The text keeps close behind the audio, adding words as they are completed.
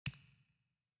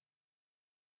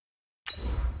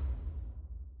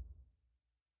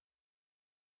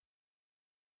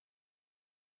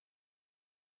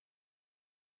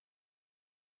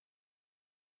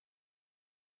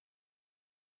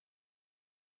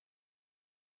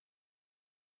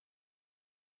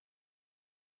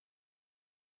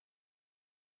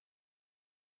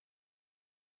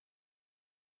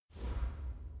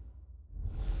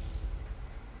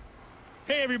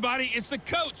Hey everybody, it's the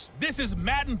coach. This is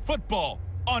Madden Football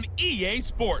on EA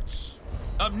Sports.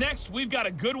 Up next, we've got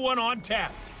a good one on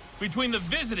tap between the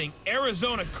visiting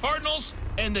Arizona Cardinals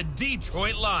and the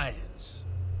Detroit Lions.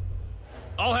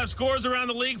 I'll have scores around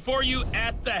the league for you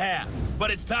at the half, but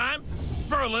it's time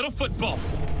for a little football.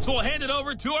 So we'll hand it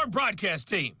over to our broadcast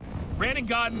team, Brandon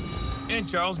Godden and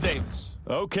Charles Davis.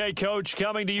 Okay, Coach,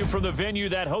 coming to you from the venue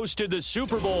that hosted the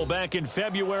Super Bowl back in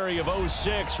February of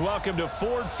 '06. Welcome to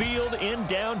Ford Field in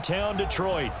downtown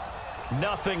Detroit.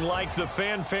 Nothing like the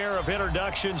fanfare of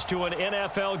introductions to an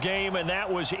NFL game, and that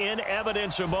was in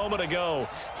evidence a moment ago.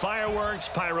 Fireworks,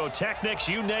 pyrotechnics,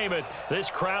 you name it. This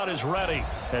crowd is ready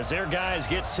as their guys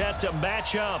get set to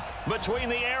match up between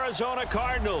the Arizona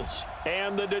Cardinals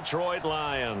and the Detroit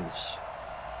Lions.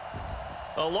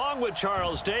 Along with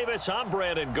Charles Davis, I'm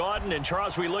Brandon Godden. And,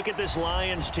 Charles, we look at this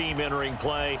Lions team entering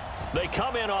play. They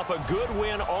come in off a good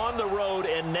win on the road,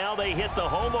 and now they hit the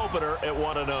home opener at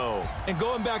 1-0. And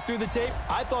going back through the tape,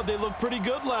 I thought they looked pretty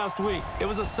good last week. It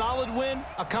was a solid win,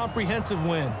 a comprehensive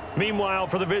win. Meanwhile,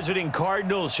 for the visiting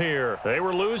Cardinals here, they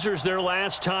were losers their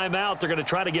last time out. They're going to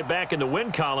try to get back in the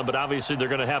win column, but obviously they're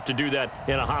going to have to do that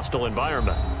in a hostile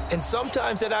environment. And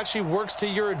sometimes that actually works to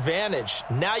your advantage.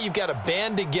 Now you've got to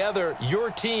band together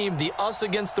your team, the us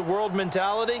against the world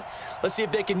mentality. Let's see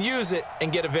if they can use it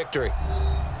and get a victory.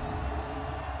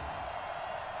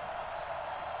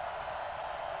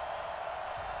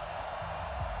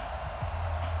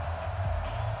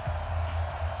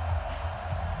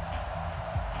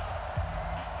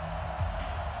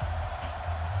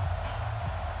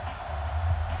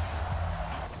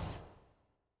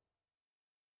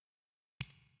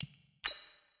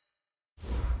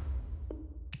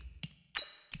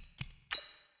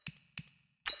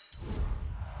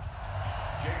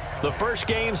 The first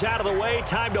game's out of the way.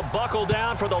 Time to buckle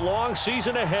down for the long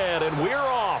season ahead, and we're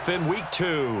off in week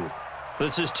 2.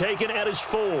 This is taken at his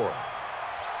 4.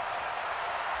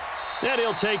 And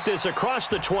he'll take this across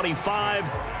the 25,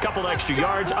 couple extra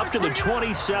yards up to the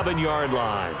 27-yard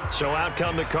line. So out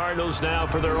come the Cardinals now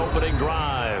for their opening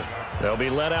drive. They'll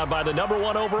be led out by the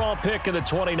 #1 overall pick in the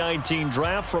 2019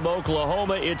 draft from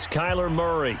Oklahoma. It's Kyler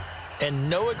Murray.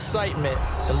 And no excitement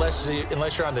unless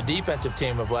you're on the defensive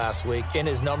team of last week in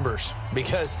his numbers,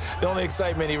 because the only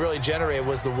excitement he really generated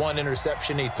was the one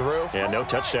interception he threw. Yeah, no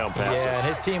touchdown passes. Yeah, and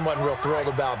his team wasn't real thrilled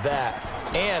about that.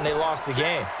 And they lost the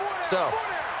game. So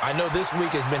I know this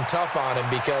week has been tough on him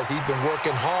because he's been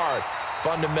working hard.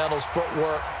 Fundamentals,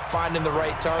 footwork, finding the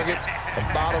right targets.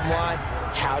 And bottom line,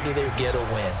 how do they get a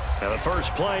win? Now the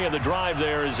first play of the drive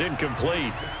there is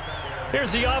incomplete.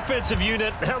 Here's the offensive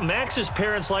unit. Max's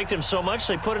parents liked him so much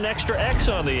they put an extra X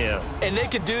on the end. And they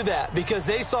could do that because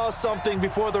they saw something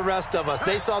before the rest of us.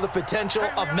 They saw the potential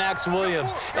of Max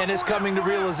Williams, and it's coming to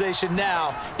realization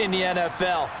now in the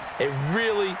NFL. A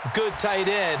really good tight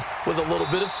end with a little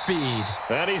bit of speed.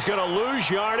 And he's going to lose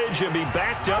yardage and be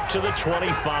backed up to the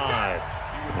 25.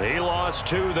 He lost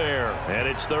 2 there, and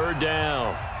it's 3rd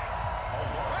down.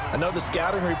 I know the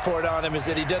scouting report on him is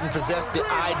that he doesn't possess the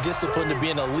eye discipline to be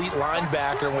an elite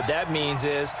linebacker, and what that means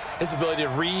is his ability to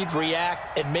read,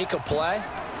 react, and make a play.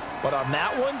 But on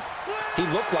that one, he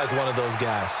looked like one of those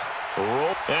guys.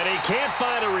 And he can't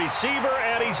find a receiver,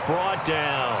 and he's brought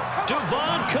down.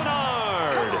 Devon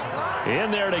Kennard in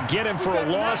there to get him for a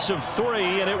loss of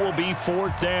 3, and it will be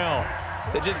 4th down.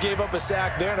 They just gave up a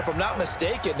sack there, and if I'm not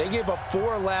mistaken, they gave up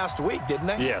 4 last week, didn't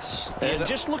they? Yes, and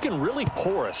just looking really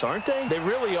porous, aren't they? They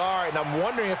really are, and I'm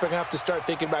wondering if they're going to have to start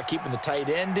thinking about keeping the tight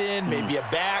end in, maybe a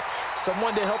back,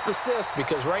 someone to help assist,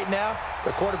 because right now,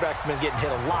 their quarterback's been getting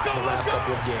hit a lot in the last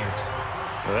couple of games.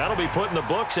 That'll be put in the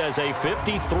books as a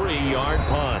 53-yard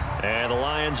punt, and the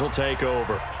Lions will take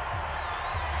over.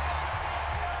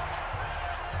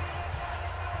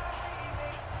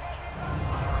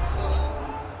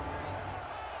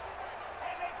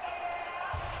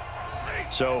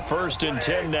 So 1st and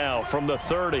 10 now from the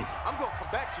 30. I'm going to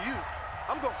come back to you.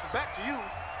 I'm going to come back to you.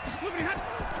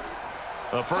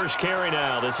 The first carry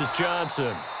now. This is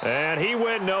Johnson. And he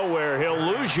went nowhere. He'll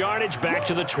lose yardage back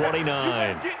to the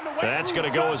 29. That's going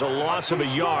to go as a loss of a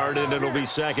yard, and it'll be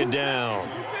 2nd down.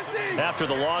 After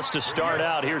the loss to start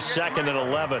out, here's 2nd and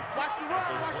 11.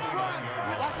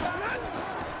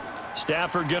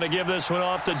 Stafford going to give this one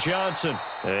off to Johnson.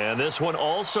 And this one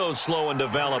also slow in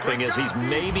developing as he's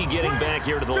maybe getting back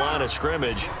here to the line of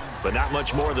scrimmage, but not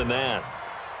much more than that.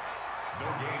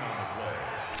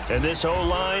 And this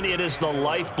O-line, it is the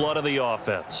lifeblood of the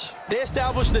offense. They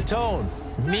established the tone.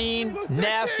 Mean,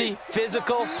 nasty,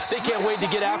 physical. They can't wait to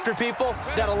get after people.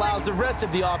 That allows the rest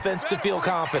of the offense to feel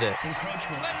confident.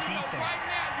 Encroachment, defense.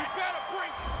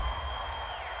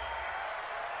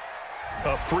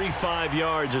 A free 5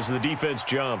 yards as the defense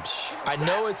jumps. I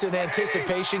know it's an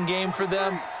anticipation game for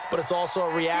them, but it's also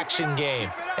a reaction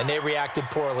game, and they reacted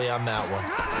poorly on that one.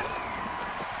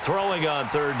 Throwing on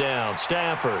 3rd down,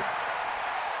 Stafford.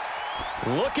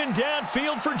 Looking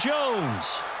downfield for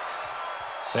Jones.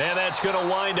 And that's going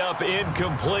to wind up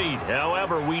incomplete.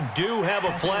 However, we do have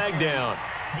a flag down.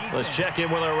 Let's check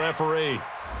in with our referee.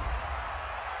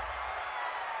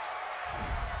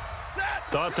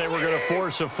 Thought they were going to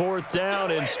force a 4th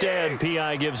down. Instead,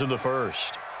 PI gives them the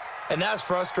first. And that's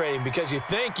frustrating because you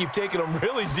think you've taken them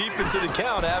really deep into the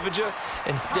count, haven't you?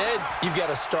 Instead, you've got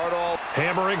to start all.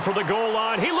 Hammering for the goal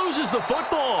line. He loses the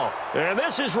football. And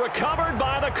this is recovered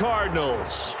by the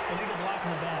Cardinals. Illegal block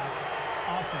in the back.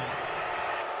 Offense.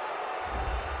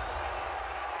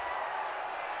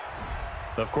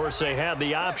 Of course, they had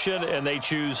the option, and they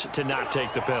choose to not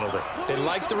take the penalty. They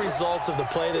like the results of the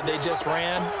play that they just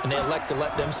ran, and they elect to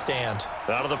let them stand.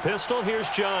 Out of the pistol, here's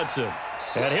Johnson.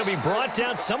 And he'll be brought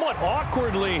down somewhat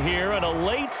awkwardly here, and a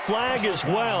late flag as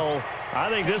well. I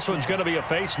think this one's going to be a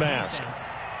face mask.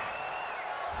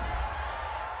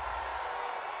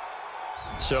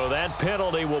 So that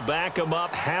penalty will back him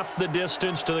up half the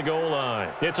distance to the goal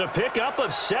line. It's a pickup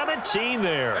of 17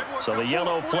 there. So the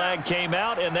yellow flag came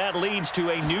out, and that leads to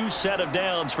a new set of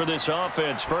downs for this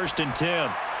offense. 1st and 10.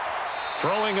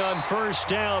 Throwing on 1st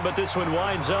down, but this one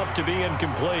winds up to be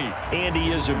incomplete.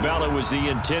 Andy Isabella was the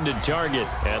intended target,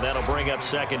 and that'll bring up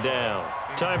 2nd down.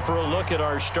 Time for a look at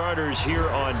our starters here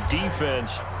on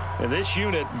defense. And this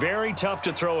unit, very tough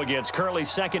to throw against, currently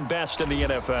 2nd best in the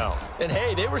NFL. And,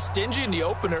 hey, they were stingy in the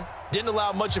opener. Didn't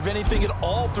allow much of anything at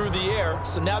all through the air.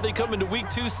 So now they come into week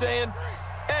 2 saying,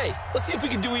 hey, let's see if we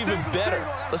can do even better.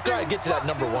 Let's go ahead and get to that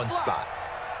number 1 spot.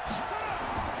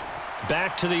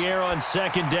 Back to the air on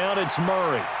 2nd down, it's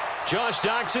Murray. Josh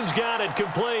Doxson's got it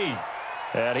complete.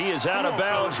 And he is out of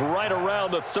bounds right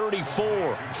around the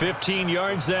 34. 15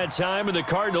 yards that time, and the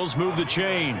Cardinals move the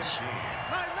chains.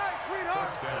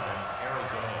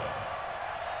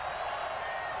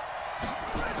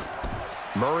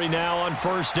 Murray now on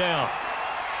 1st down.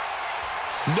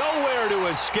 Nowhere to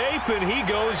escape, and he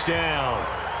goes down.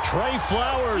 Trey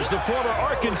Flowers, the former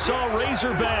Arkansas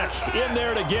Razorback, in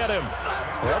there to get him.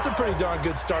 Well, that's a pretty darn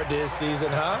good start to his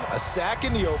season, huh? A sack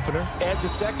in the opener, adds a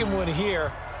 2nd one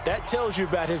here. That tells you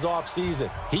about his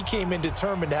offseason. He came in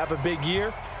determined to have a big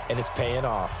year, and it's paying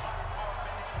off.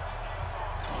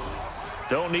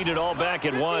 Don't need it all back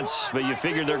at once, but you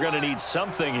figure they're going to need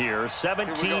something here.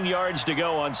 17 yards to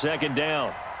go on 2nd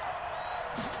down.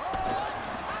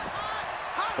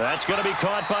 That's going to be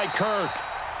caught by Kirk.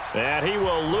 And he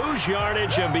will lose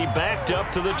yardage and be backed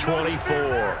up to the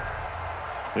 24.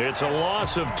 It's a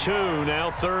loss of 2, now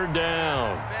 3rd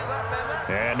down.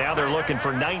 And now they're looking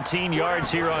for 19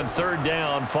 yards here on 3rd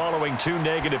down following 2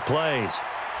 negative plays.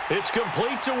 It's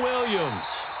complete to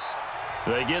Williams.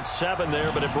 They get 7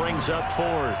 there, but it brings up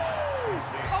 4th.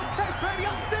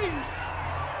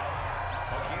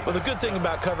 Well, the good thing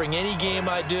about covering any game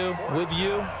I do with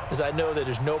you is I know that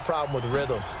there's no problem with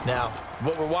rhythm. Now,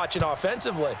 what we're watching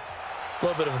offensively, a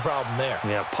little bit of a problem there.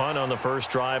 Yeah, punt on the 1st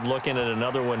drive, looking at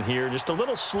another one here. Just a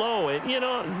little slow. You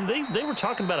know, they were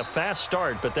talking about a fast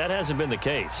start, but that hasn't been the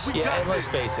case. Yeah, and let's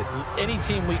face it, any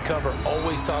team we cover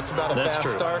always talks about a fast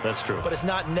start. That's true. But it's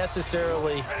not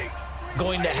necessarily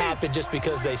going to happen just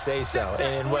because they say so.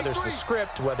 And whether it's the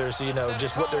script, whether it's, you know,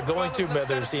 just what they're going through, whether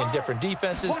they're seeing different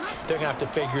defenses, they're going to have to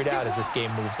figure it out as this game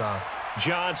moves on.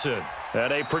 Johnson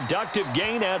at a productive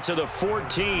gain out to the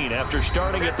 14 after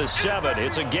starting at the 7.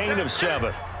 It's a gain of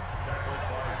 7.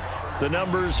 The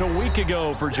numbers a week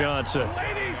ago for Johnson.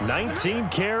 19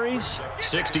 carries,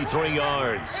 63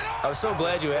 yards. I was so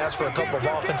glad you asked for a couple of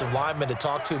offensive linemen to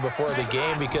talk to before the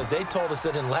game because they told us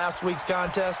that in last week's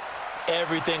contest,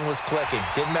 everything was clicking.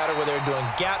 Didn't matter whether they were doing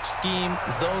gap scheme,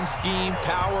 zone scheme,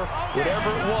 power, whatever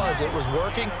it was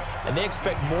working. And they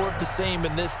expect more of the same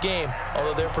in this game,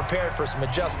 although they're prepared for some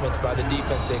adjustments by the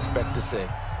defense they expect to see.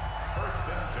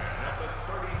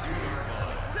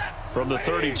 From the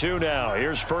 32 now,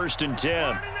 here's 1st and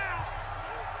 10.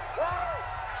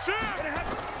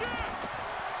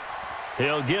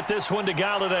 He'll get this one to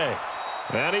Galladay.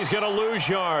 And he's going to lose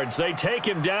yards. They take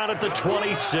him down at the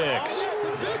 26.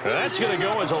 That's going to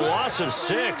go as a loss of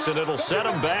 6, and it'll set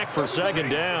him back for 2nd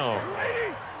down.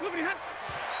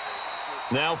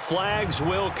 Now flags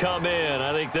will come in.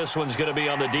 I think this one's going to be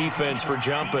on the defense for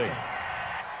jumping.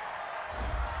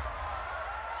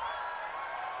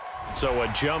 So a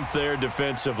jump there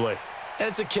defensively. And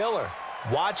it's a killer.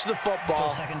 Watch the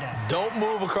football. Don't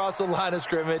move across the line of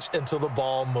scrimmage until the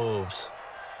ball moves.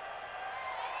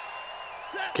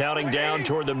 Counting down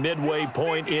toward the midway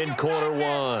point in quarter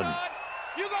 1.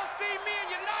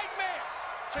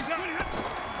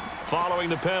 Following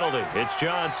the penalty, it's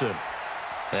Johnson.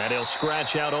 And he'll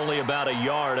scratch out only about a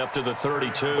yard up to the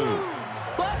 32.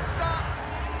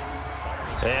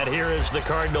 And here is the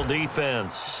Cardinal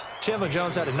defense. Chandler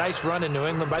Jones had a nice run in New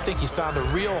England, but I think he's found a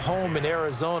real home in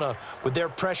Arizona with their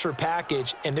pressure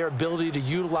package and their ability to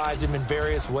utilize him in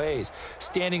various ways.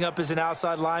 Standing up as an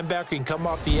outside linebacker, he can come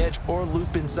off the edge or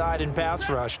loop inside in pass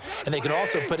rush. And they can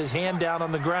also put his hand down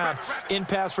on the ground in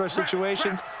pass rush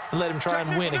situations and let him try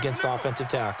and win against offensive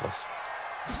tackles.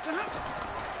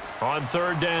 On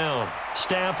third down,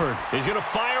 Stafford. He's going to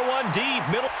fire one deep.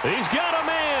 Middle. He's got a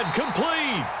man.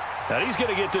 Complete. And he's going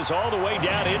to get this all the way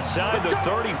down inside the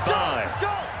 35.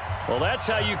 Well, that's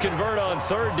how you convert on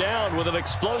third down with an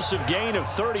explosive gain of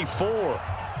 34.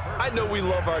 I know we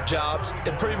love our jobs,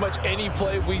 and pretty much any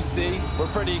play we see, we're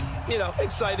pretty,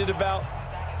 excited about.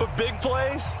 But big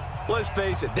plays, let's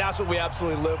face it, that's what we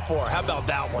absolutely live for. How about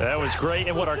that one? That was great.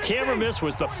 And what our camera missed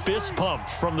was the fist pump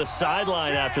from the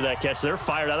sideline after that catch. They're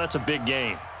fired out. That's a big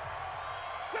gain.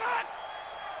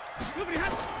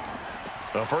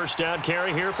 A first down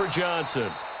carry here for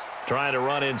Johnson. Trying to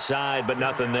run inside, but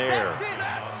nothing there.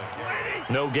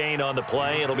 No gain on the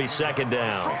play. It'll be second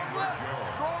down.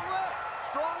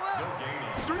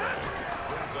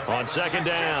 On second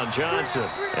down, Johnson.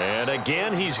 And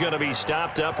again, he's going to be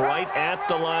stopped up right at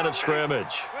the line of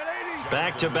scrimmage.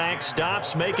 Back-to-back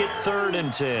stops make it 3rd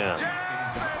and 10.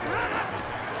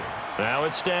 Now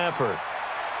it's Stafford.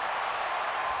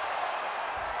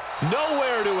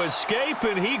 Nowhere to escape,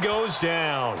 and he goes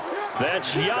down.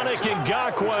 That's Yannick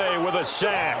Ngakoue with a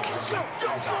sack.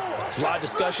 There's a lot of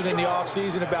discussion in the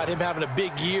offseason about him having a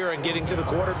big year and getting to the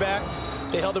quarterback.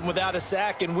 They held him without a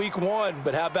sack in week 1,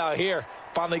 but how about here?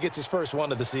 Finally gets his first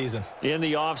one of the season. In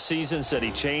the offseason, said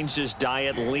he changed his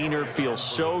diet, leaner, feels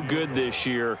so good this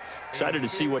year. Excited to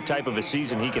see what type of a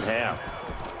season he can have.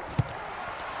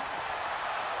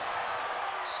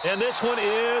 And this one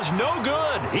is no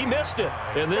good. He missed it.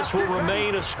 And this will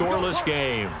remain a scoreless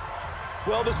game.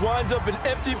 Well, this winds up an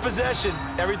empty possession.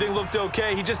 Everything looked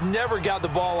okay. He just never got the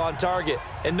ball on target.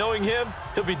 And knowing him,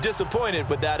 he'll be disappointed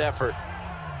with that effort.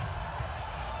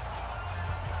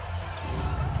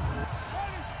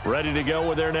 Ready to go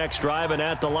with their next drive, and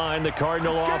at the line, the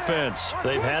Cardinal offense.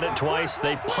 They've had it twice.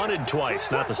 They've punted twice.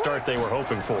 Not the start they were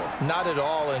hoping for. Not at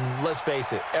all, and let's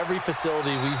face it, every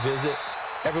facility we visit,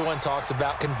 everyone talks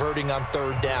about converting on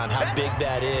third down, how big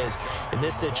that is. In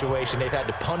this situation, they've had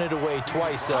to punt it away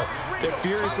twice, so they're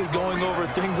furiously going over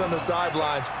things on the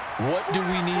sidelines. What do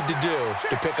we need to do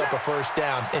to pick up a first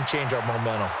down and change our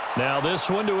momentum? Now this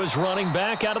one to his running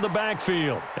back out of the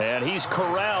backfield. And he's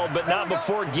corralled, but not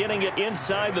before getting it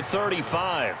inside the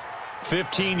 35.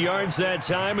 15 yards that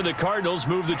time, and the Cardinals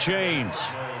move the chains.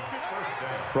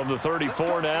 From the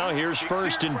 34 now, here's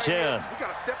 1st and 10.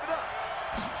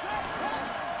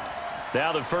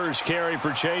 Now the first carry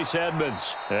for Chase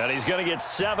Edmonds. And he's going to get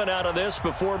 7 out of this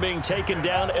before being taken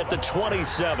down at the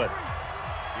 27.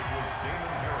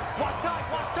 Watch time.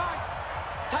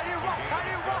 Tight end right.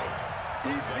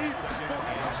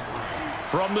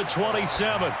 From the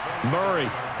 27, Murray.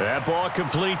 That ball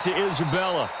complete to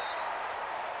Isabella.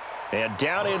 And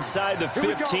down inside the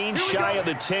 15, shy of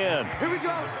the 10. Here we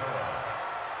go.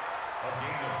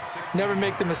 Never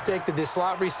make the mistake that the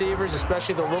slot receivers,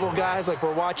 especially the little guys like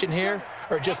we're watching here,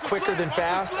 are just quicker than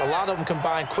fast. A lot of them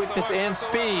combine quickness and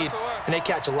speed, and they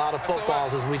catch a lot of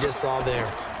footballs, as we just saw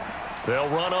there. They'll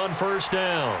run on first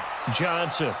down.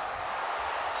 Johnson.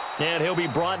 And he'll be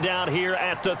brought down here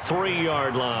at the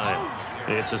 3-yard line.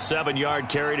 It's a 7-yard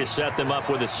carry to set them up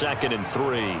with a 2nd and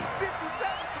 3.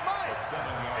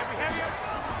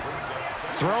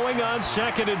 Throwing on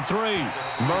 2nd and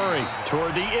 3. Murray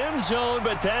toward the end zone,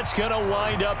 but that's going to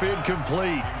wind up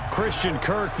incomplete. Christian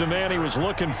Kirk, the man he was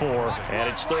looking for, and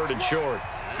it's 3rd and short.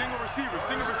 Single receiver.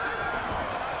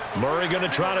 Murray going to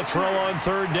try to throw on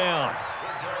 3rd down.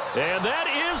 And that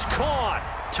is caught.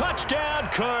 Touchdown,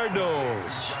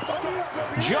 Cardinals.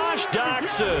 Josh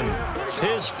Doxson,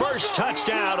 his first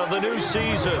touchdown of the new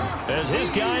season, as his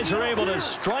guys are able to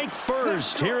strike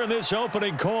first here in this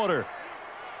opening quarter.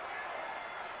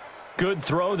 Good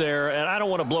throw there, and I don't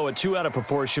want to blow it too out of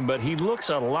proportion, but he looks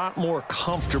a lot more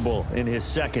comfortable in his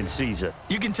 2nd season.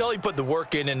 You can tell he put the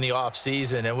work in the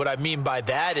offseason, and what I mean by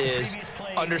that is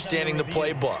understanding the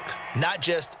playbook. Not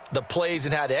just the plays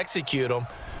and how to execute them,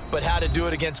 but how to do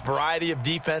it against a variety of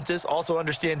defenses. Also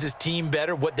understands his team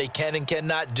better, what they can and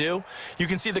cannot do. You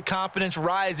can see the confidence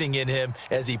rising in him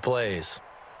as he plays.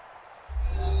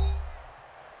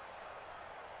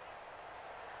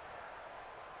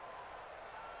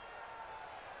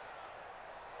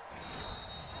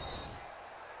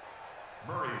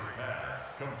 Murray's pass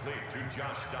complete to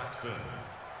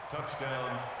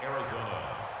Touchdown,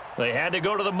 Arizona. They had to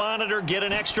go to the monitor, get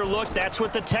an extra look. That's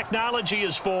what the technology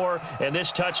is for, and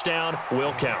this touchdown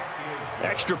will count.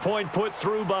 Extra point put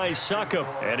through by Succop,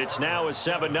 and it's now a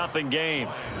 7-0 game.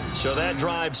 So that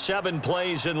drives 7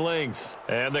 plays in length,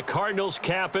 and the Cardinals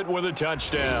cap it with a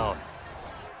touchdown.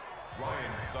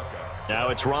 Now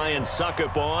it's Ryan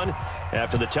Succop on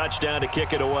after the touchdown to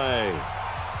kick it away.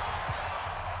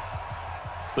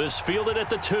 This fielded at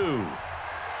the 2.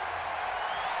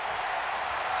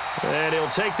 And he'll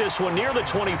take this one near the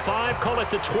 25, call it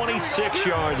the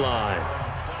 26-yard line.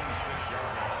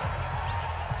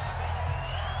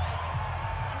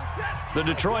 The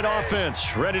Detroit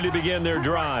offense ready to begin their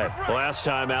drive. Last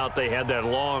time out, they had that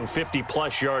long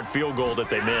 50-plus yard field goal that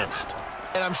they missed.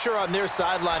 And I'm sure on their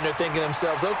sideline, they're thinking to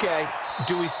themselves, okay,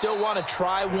 do we still want to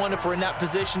try one if we're in that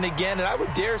position again? And I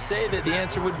would dare say that the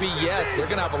answer would be yes. They're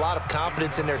going to have a lot of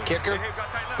confidence in their kicker.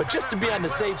 But just to be on the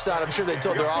safe side, I'm sure they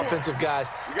told their offensive guys,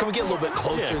 can we get a little bit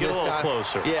closer this time? Get a little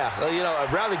closer. Yeah, well, you know,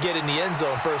 I'd rather get in the end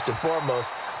zone first and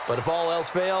foremost. But if all else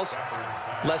fails,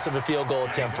 less of a field goal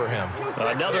attempt for him.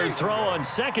 Another throw on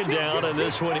second down, and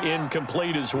this one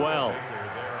incomplete as well.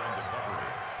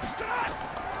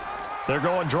 They're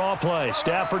going draw play.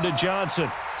 Stafford to Johnson.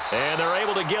 And they're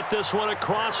able to get this one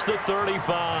across the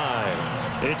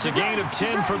 35. It's a gain of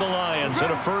 10 for the Lions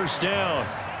and a first down.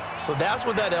 So that's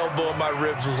what that elbow in my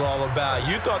ribs was all about.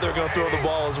 You thought they were going to throw the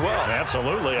ball as well.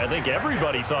 Absolutely. I think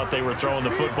everybody thought they were throwing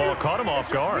the football, caught them off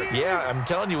guard. Yeah, I'm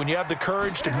telling you, when you have the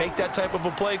courage to make that type of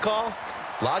a play call,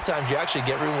 a lot of times you actually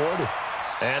get rewarded.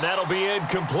 And that'll be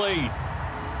incomplete.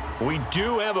 We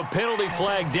do have a penalty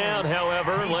flag down,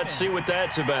 however. Let's see what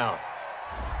that's about.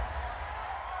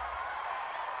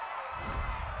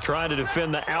 Trying to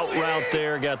defend the out route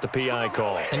there, got the PI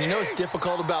call. And you know what's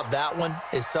difficult about that one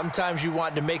is sometimes you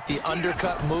want to make the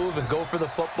undercut move and go for the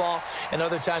football, and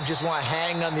other times just want to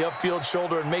hang on the upfield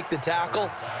shoulder and make the tackle.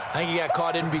 I think he got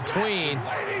caught in between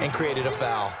and created a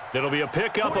foul. It'll be a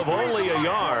pickup of only a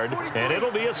yard, and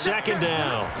it'll be a second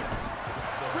down.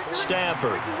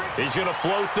 Stafford, he's going to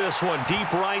float this one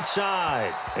deep right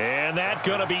side, and that's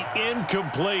going to be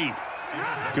incomplete.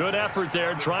 Good effort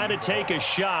there, trying to take a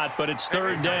shot, but it's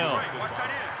third down.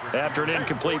 After an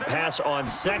incomplete pass on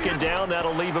second down,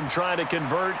 that'll leave him trying to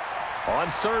convert on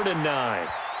 3rd and 9.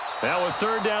 Now a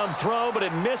third down throw, but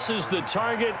it misses the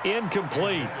target,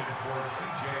 incomplete.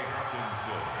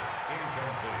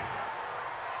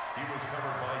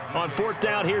 On 4th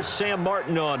down, here's Sam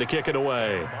Martin on to kick it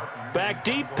away. Back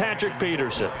deep, Patrick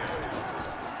Peterson.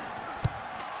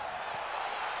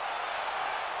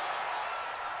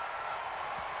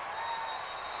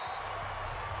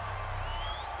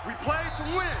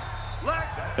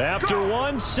 After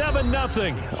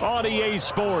 7-0 on EA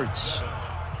Sports.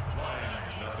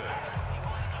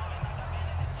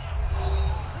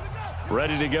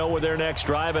 Ready to go with their next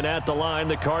drive, and at the line,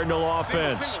 the Cardinal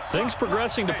offense. Things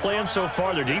progressing to plan so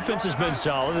far. Their defense has been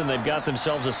solid, and they've got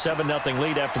themselves a 7-0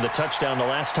 lead after the touchdown the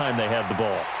last time they had the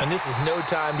ball. And this is no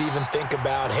time to even think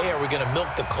about, hey, are we going to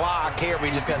milk the clock? Hey, are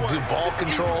we just going to do ball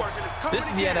control? This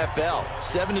is the NFL.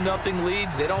 7-0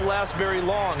 leads, they don't last very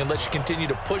long unless you continue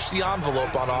to push the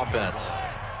envelope on offense.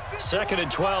 2nd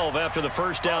and 12 after the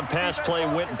first down pass play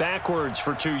went backwards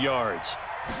for 2 yards.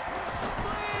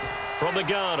 From the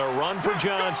gun, a run for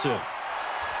Johnson.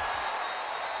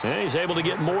 And he's able to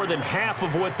get more than half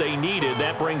of what they needed.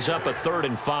 That brings up a 3rd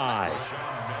and 5.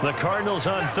 The Cardinals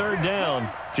on 3rd down,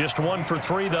 just 1 for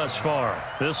 3 thus far.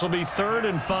 This will be 3rd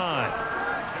and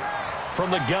 5. From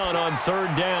the gun on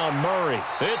 3rd down, Murray.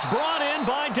 It's brought in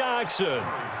by Dodson.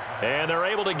 And they're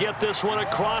able to get this one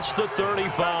across the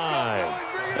 35.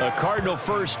 A Cardinal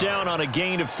first down on a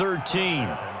gain of 13.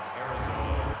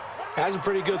 Has a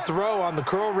pretty good throw on the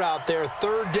curl route there.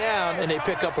 3rd down, and they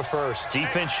pick up a first.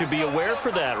 Defense should be aware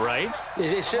for that, right?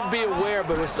 They should be aware,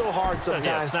 but it's so hard sometimes.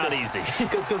 Yeah, it's not easy.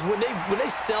 Because when they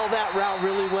sell that route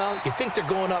really well, you think they're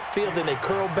going upfield, then they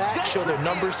curl back, show their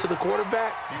numbers to the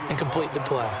quarterback, and complete the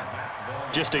play.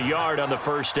 Just a yard on the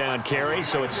first down carry,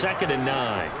 so it's 2nd and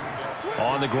 9.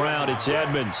 On the ground, it's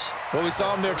Edmonds. Well, we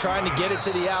saw him there trying to get it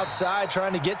to the outside,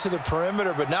 trying to get to the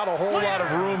perimeter, but not a whole lot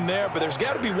of room there. But there's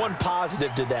got to be one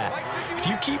positive to that. If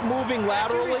you keep moving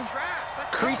laterally,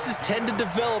 creases tend to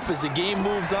develop as the game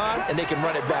moves on, and they can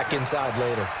run it back inside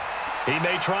later. He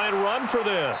may try and run for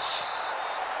this.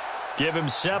 Give him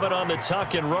 7 on the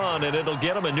tuck and run, and it'll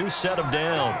get him a new set of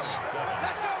downs.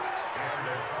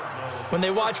 When they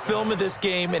watch film of this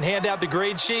game and hand out the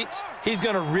grade sheets, he's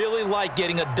going to really like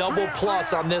getting a double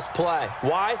plus on this play.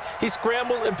 Why? He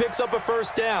scrambles and picks up a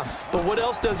first down. But what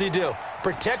else does he do?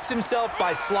 Protects himself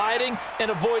by sliding and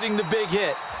avoiding the big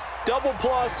hit. Double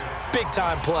plus,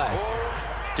 big-time play.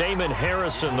 Damon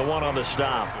Harrison, the one on the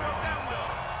stop.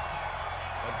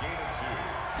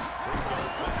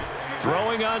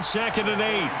 Throwing on 2nd and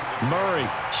 8. Murray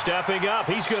stepping up.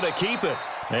 He's going to keep it.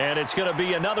 And it's going to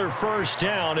be another first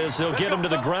down as they'll get him to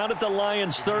the ground at the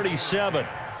Lions' 37.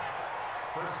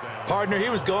 Partner, he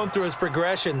was going through his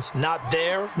progressions. Not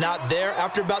there, not there.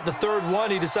 After about the 3rd one,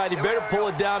 he decided he better pull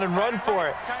it down and run for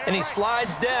it. And he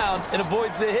slides down and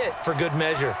avoids the hit for good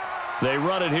measure. They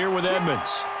run it here with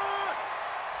Edmonds.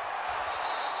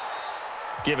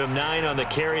 Give him 9 on the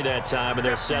carry that time, and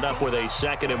they're set up with a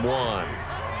 2nd and 1.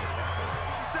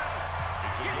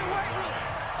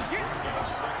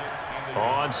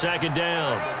 On 2nd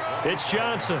down, it's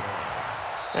Johnson.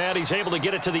 And he's able to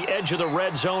get it to the edge of the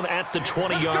red zone at the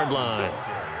 20-yard line.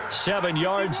 7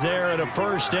 yards there and a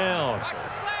first down.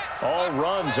 All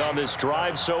runs on this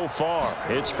drive so far.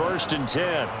 It's 1st and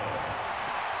 10.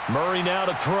 Murray now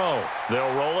to throw.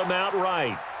 They'll roll him out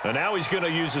right. And now he's going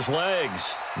to use his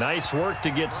legs. Nice work to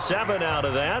get 7 out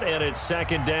of that, and it's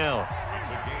 2nd down.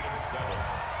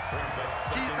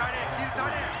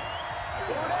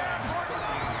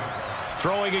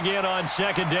 Throwing again on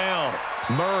 2nd down.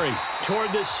 Murray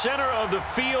toward the center of the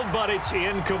field, but it's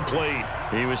incomplete.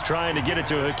 He was trying to get it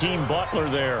to Hakeem Butler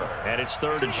there, and it's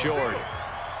 3rd and short.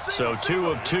 So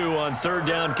 2 of 2 on 3rd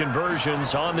down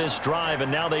conversions on this drive,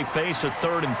 and now they face a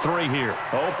 3rd and 3 here.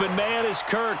 Open man is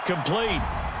Kirk, complete.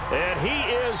 And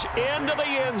he is into the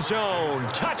end zone.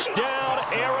 Touchdown,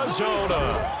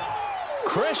 Arizona.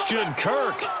 Christian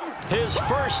Kirk, his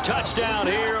first touchdown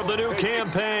here of the new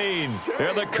campaign.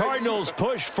 And the Cardinals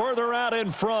push further out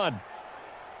in front.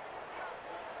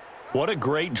 What a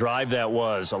great drive that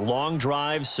was. A long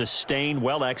drive, sustained,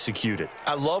 well executed.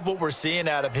 I love what we're seeing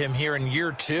out of him here in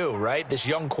year 2, right? This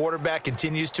young quarterback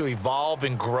continues to evolve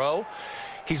and grow.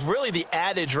 He's really the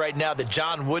adage right now that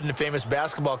John Wooden, the famous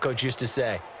basketball coach, used to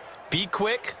say. Be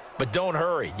quick, but don't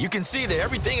hurry. You can see that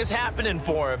everything is happening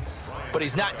for him, but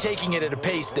he's not taking it at a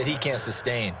pace that he can't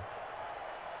sustain.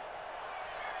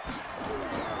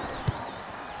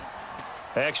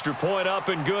 Extra point up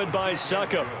and good by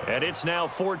Succop, and it's now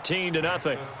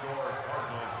 14-0.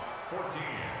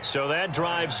 So that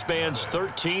drive spans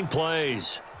 13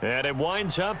 plays, and it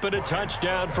winds up in a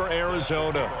touchdown for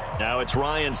Arizona. Now it's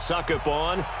Ryan Succop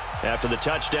on after the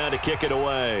touchdown to kick it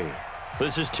away.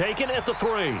 This is taken at the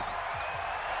 3.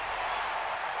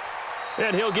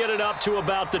 And he'll get it up to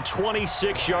about the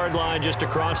 26-yard line just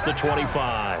across the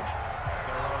 25.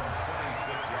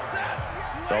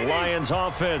 The Lions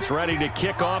offense ready to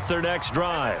kick off their next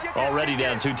drive. Already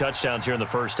down 2 touchdowns here in the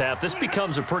first half. This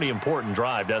becomes a pretty important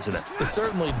drive, doesn't it? It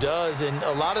certainly does, and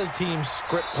a lot of teams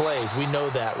script plays. We know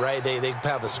that, right? They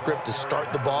have a script to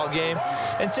start the ball game,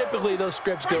 and typically those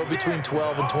scripts go between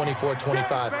 12 and 24,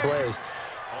 25 plays.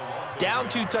 Down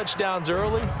 2 touchdowns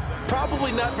early,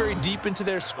 probably not very deep into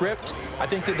their script. I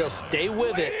think that they'll stay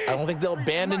with it. I don't think they'll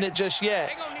abandon it just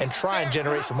yet and try and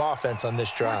generate some offense on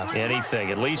this drive.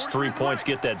 Anything. At least 3 points,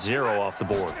 get that 0 off the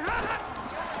board.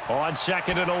 On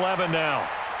 2nd and 11 now.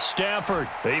 Stafford,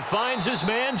 he finds his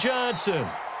man Johnson.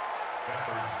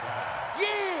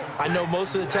 I know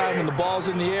most of the time when the ball's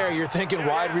in the air, you're thinking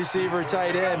wide receiver,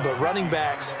 tight end, but running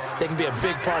backs, they can be a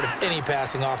big part of any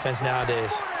passing offense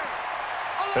nowadays.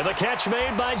 And the catch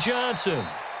made by Johnson.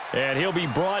 And he'll be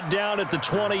brought down at the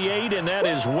 28, and that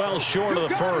is well short of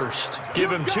the first.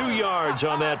 Give him 2 yards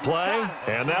on that play,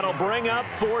 and that'll bring up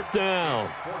 4th down.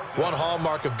 One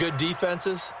hallmark of good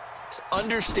defenses is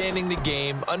understanding the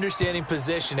game, understanding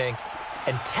positioning,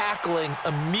 and tackling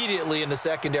immediately in the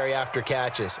secondary after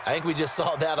catches. I think we just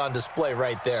saw that on display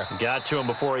right there. Got to him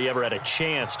before he ever had a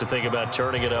chance to think about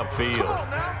turning it upfield. Come on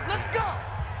now, let's go.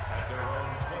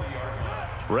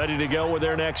 Ready to go with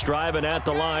their next drive, and at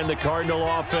the line, the Cardinal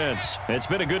offense. It's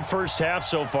been a good first half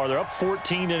so far. They're up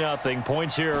 14-0.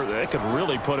 Points here, that could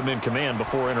really put them in command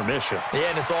before intermission. Yeah,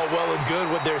 and it's all well and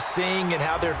good what they're seeing and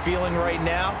how they're feeling right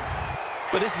now.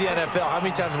 But this is the NFL. How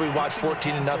many times have we watched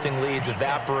 14-0 leads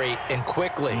evaporate and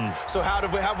quickly? So how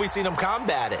have we seen them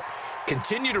combat it?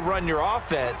 Continue to run your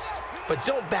offense, but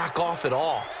don't back off at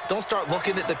all. Don't start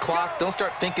looking at the clock. Don't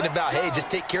start thinking about, hey, just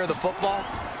take care of the football.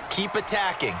 Keep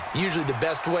attacking. Usually the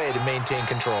best way to maintain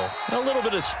control. A little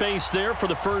bit of space there for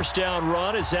the first down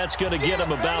run, as that's going to get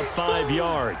him about 5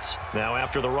 yards. Now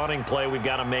after the running play, we've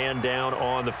got a man down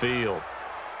on the field.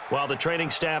 While the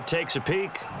training staff takes a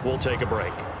peek, we'll take a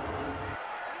break.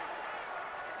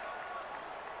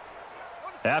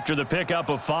 After the pickup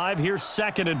of 5, here's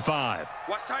 2nd and 5.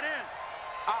 Watch tight end.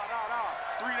 No.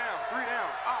 3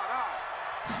 down.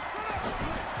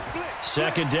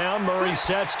 2nd down, Murray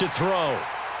sets to throw.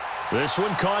 This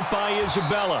one caught by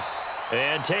Isabella.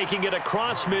 And taking it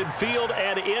across midfield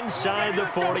and inside the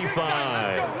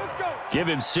 45. Give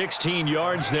him 16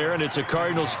 yards there, and it's a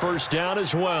Cardinals first down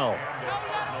as well.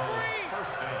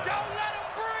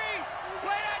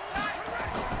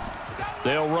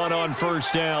 They'll run on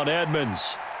first down,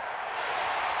 Edmonds.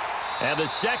 And the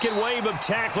second wave of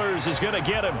tacklers is going to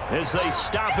get him as they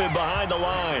stop him behind the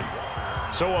line.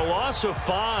 So a loss of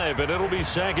 5, and it'll be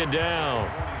second down.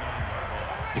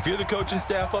 If you're the coaching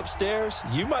staff upstairs,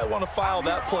 you might want to file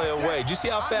that play away. Did you see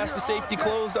how fast the safety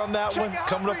closed on that one?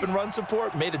 Coming up in run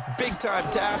support, made a big-time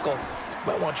tackle.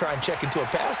 Might want to try and check into a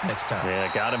pass next time.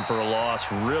 Yeah, got him for a loss.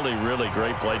 Really, really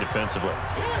great play defensively.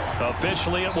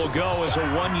 Officially, it will go as a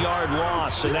 1-yard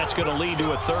loss, and that's going to lead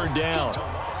to a third down.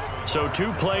 So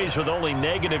 2 plays with only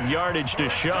negative yardage to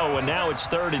show, and now it's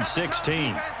 3rd and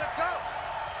 16.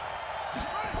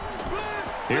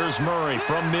 Here's Murray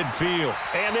from midfield,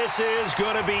 and this is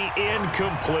going to be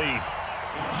incomplete.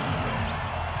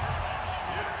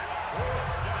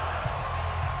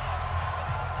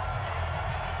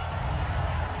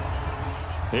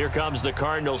 Here comes the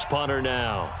Cardinals punter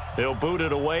now. He'll boot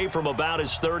it away from about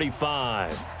his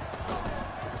 35.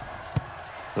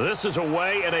 This is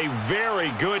away and a very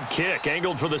good kick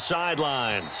angled for the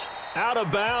sidelines. Out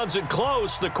of bounds and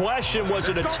close. The question, was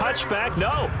it a touchback?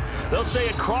 No. They'll say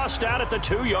it crossed out at the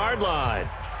 2-yard line.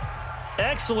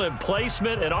 Excellent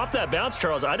placement, and off that bounce,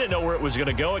 Charles, I didn't know where it was going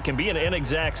to go. It can be an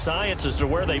inexact science as to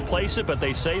where they place it, but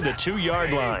they say the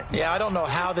 2-yard line. Yeah, I don't know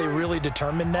how they really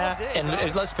determined that. And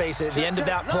let's face it, at the end of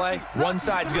that play, one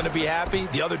side's going to be happy,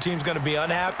 the other team's going to be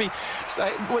unhappy. So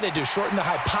what do they do, shorten the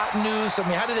hypotenuse? I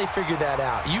mean, how do they figure that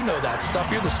out? You know that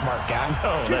stuff. You're the smart guy.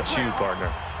 Oh, that's you,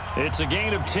 partner. It's a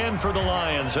gain of 10 for the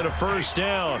Lions and a first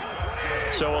down.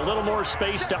 So a little more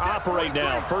space to operate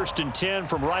now. 1st and 10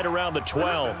 from right around the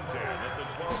 12.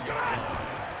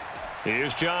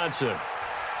 Here's Johnson.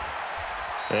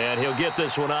 And he'll get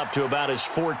this one up to about his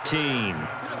 14.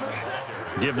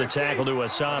 Give the tackle to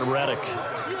Hassan Reddick.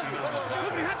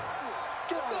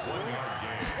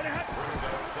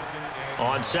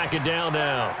 On second down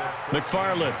now,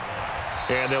 McFarland.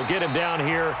 And they'll get him down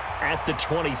here at the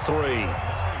 23.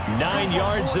 9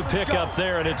 yards to pick up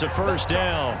there, and it's a first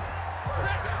down.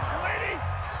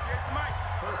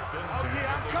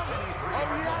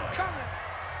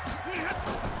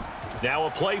 Now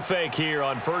a play fake here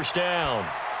on first down.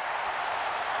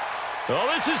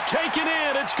 Oh, this is taken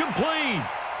in. It's complete.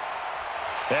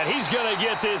 And he's going to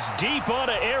get this deep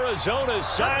onto Arizona's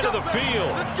side of the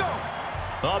field.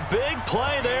 A big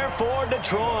play there for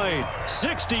Detroit.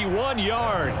 61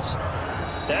 yards.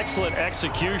 Excellent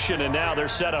execution, and now they're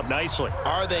set up nicely.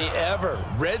 Are they ever?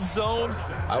 Red zone?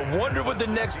 I wonder what the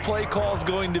next play call is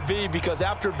going to be, because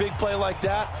after a big play like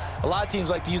that, a lot of teams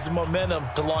like to use the momentum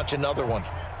to launch another one.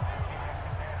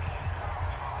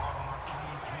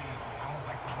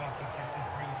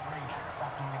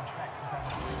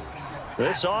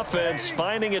 This offense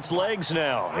finding its legs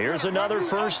now. Here's another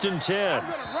 1st and 10.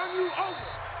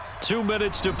 2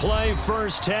 minutes to play,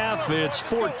 first half. It's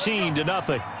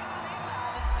 14-0.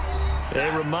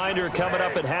 A reminder, coming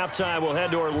up at halftime, we'll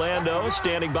head to Orlando.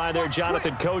 Standing by there,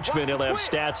 Jonathan Coachman. He'll have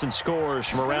stats and scores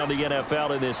from around the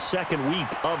NFL in this second week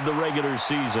of the regular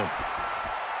season.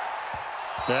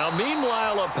 Now,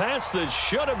 meanwhile, a pass that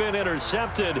should have been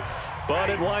intercepted, but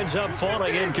it winds up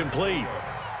falling incomplete.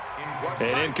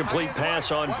 An incomplete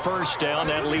pass on first down.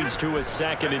 That leads to a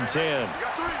 2nd and 10.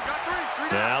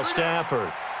 Now Stafford.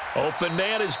 Open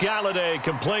man is Galladay,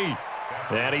 complete.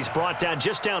 And he's brought down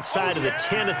just outside of the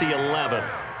 10 at the 11.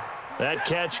 That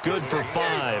catch good for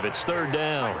 5. It's 3rd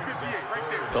down.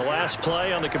 The last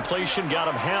play on the completion got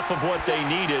them half of what they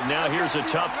needed. Now here's a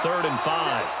tough 3rd and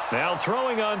 5. Now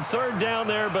throwing on 3rd down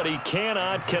there, but he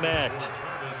cannot connect.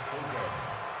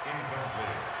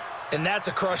 And that's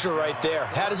a crusher right there.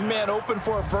 Had his man open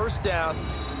for a first down,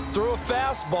 threw a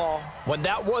fastball when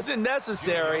that wasn't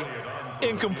necessary,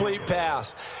 incomplete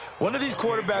pass. One of these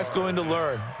quarterbacks going to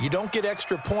learn, you don't get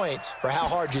extra points for how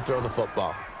hard you throw the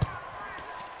football.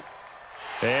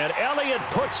 And Elliott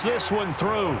puts this one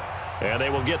through. And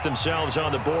they will get themselves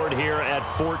on the board here at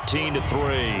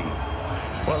 14-3.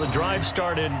 Well, the drive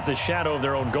started the shadow of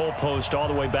their own goalpost all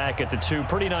the way back at the 2.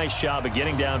 Pretty nice job of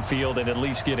getting downfield and at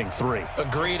least getting 3.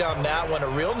 Agreed on that one. A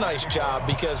real nice job,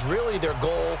 because really their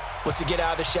goal was to get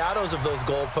out of the shadows of those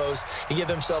goalposts and give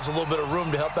themselves a little bit of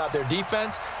room to help out their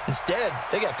defense. Instead,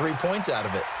 they got 3 points out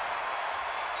of it.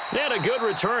 They had a good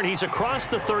return. He's across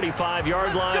the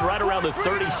 35-yard line, right around the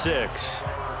 36.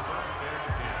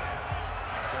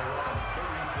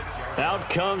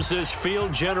 Out comes this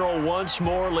field general once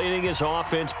more, leading his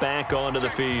offense back onto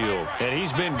the field. And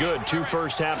he's been good. 2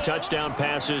 first-half touchdown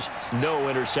passes, no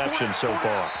interceptions so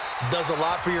far. Does a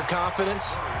lot for your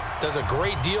confidence, does a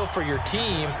great deal for your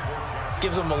team,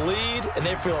 gives them a lead, and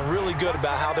they're feeling really good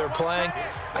about how they're playing.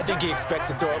 I think he expects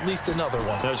to throw at least another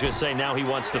one. I was going to say, now he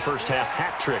wants the first-half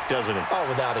hat trick, doesn't he? Oh,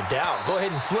 without a doubt. Go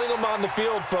ahead and fling him on the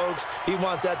field, folks. He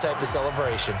wants that type of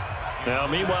celebration. Now,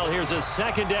 meanwhile, here's a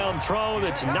second down throw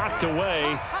that's knocked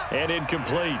away and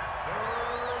incomplete.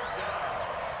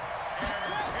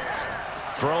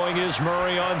 Throwing is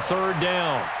Murray on 3rd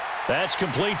down. That's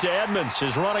complete to Edmonds,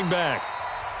 his running back.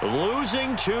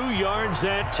 Losing 2 yards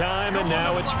that time, and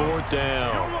now it's 4th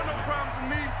down.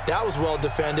 That was well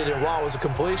defended, and while it was a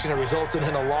completion, it resulted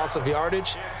in a loss of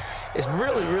yardage. It's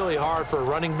really, really hard for a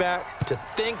running back to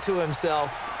think to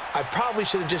himself, I probably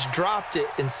should have just dropped it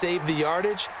and saved the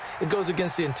yardage. It goes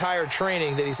against the entire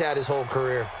training that he's had his whole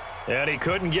career. And he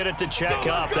couldn't get it to check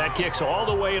up. That kicks all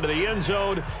the way into the end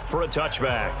zone for a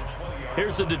touchback.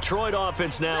 Here's the Detroit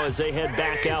offense now as they head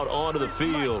back out onto the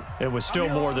field. It was still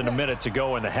more than a minute to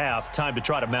go in the half. Time to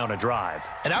try to mount a drive.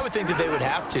 And I would think that they would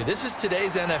have to. This is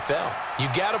today's NFL. You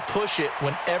got to push it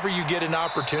whenever you get an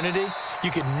opportunity.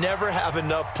 You can never have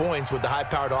enough points with the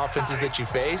high-powered offenses that you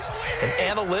face. And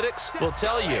analytics will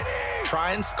tell you,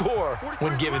 try and score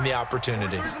when given the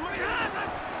opportunity.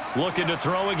 Looking to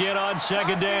throw again on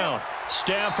 2nd down.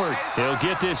 Stafford, he'll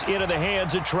get this into the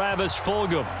hands of Travis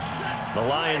Fulgham. The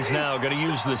Lions now going to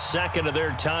use the 2nd of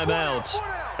their timeouts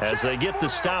as they get the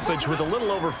stoppage with a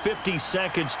little over 50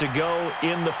 seconds to go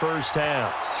in the first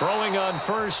half. Throwing on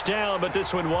 1st down, but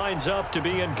this one winds up to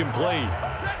be incomplete.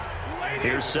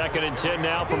 Here's 2nd and 10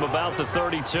 now from about the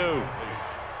 32.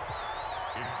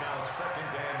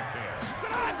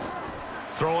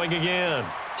 Throwing again.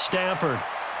 Stafford.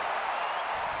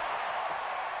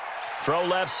 Throw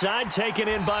left side, taken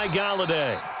in by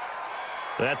Galladay.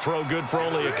 That throw good for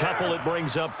only a couple. It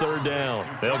brings up 3rd down.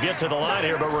 They'll get to the line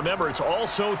here, but remember, it's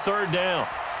also 3rd down.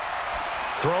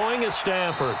 Throwing is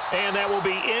Stafford, and that will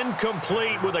be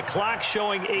incomplete with a clock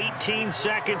showing 18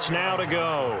 seconds now to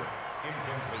go.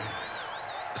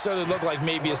 So it looked like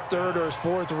maybe his 3rd or his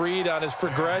 4th read on his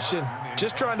progression.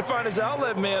 Just trying to find his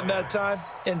outlet man that time.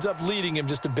 Ends up leading him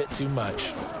just a bit too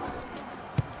much.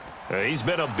 He's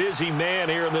been a busy man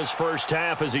here in this first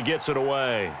half as he gets it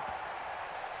away.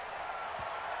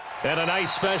 And a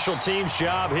nice special teams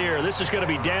job here. This is going to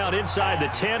be down inside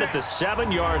the 10 at the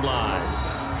 7-yard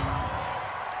line.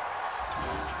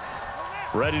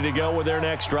 Ready to go with their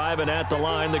next drive, and at the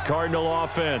line, the Cardinal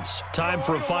offense. Time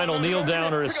for a final kneel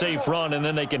down or a safe run, and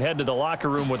then they can head to the locker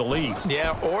room with a lead.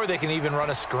 Yeah, or they can even run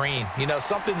a screen. You know,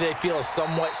 something they feel is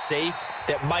somewhat safe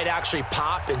that might actually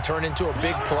pop and turn into a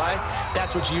big play.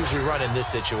 That's what you usually run in this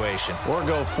situation. Or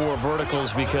go 4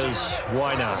 verticals because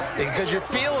why not? Because you're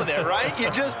feeling it, right?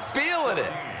 You're just feeling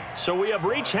it. So we have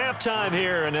reached halftime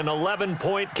here in an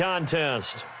 11-point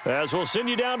contest. As we'll send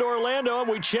you down to Orlando, and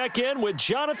we check in with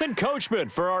Jonathan Coachman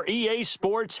for our EA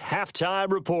Sports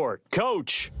Halftime Report.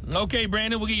 Coach. Okay,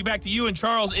 Brandon, we'll get you back to you and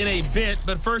Charles in a bit,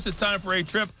 but first it's time for a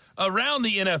trip around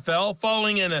the NFL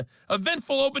following an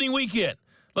eventful opening weekend.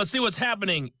 Let's see what's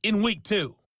happening in Week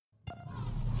 2.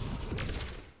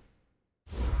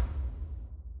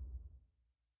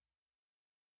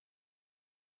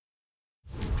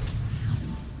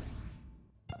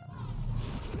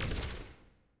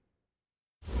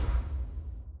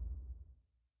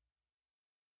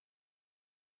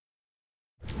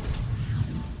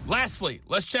 Lastly,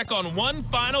 let's check on one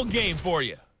final game for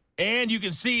you. And you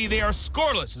can see they are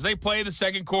scoreless as they play the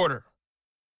second quarter.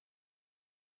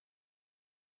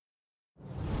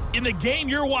 In the game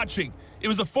you're watching, it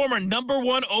was the former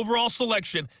 #1 overall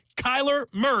selection, Kyler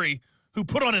Murray, who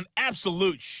put on an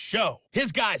absolute show.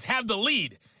 His guys have the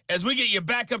lead as we get you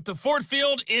back up to Ford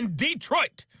Field in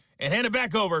Detroit and hand it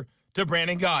back over to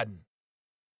Brandon Godden.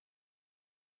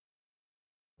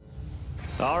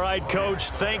 All right, Coach,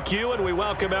 thank you, and we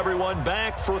welcome everyone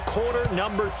back for quarter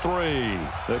number 3.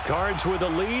 The Cards with the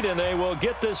lead, and they will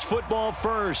get this football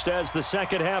first as the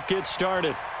second half gets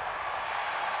started.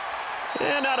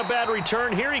 And not a bad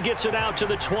return here. He gets it out to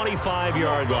the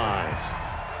 25-yard line.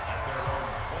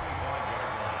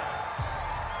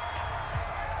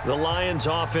 The Lions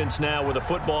offense now with a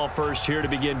football first here to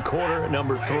begin quarter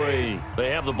number 3. They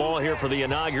have the ball here for the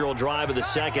inaugural drive of the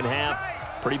second half.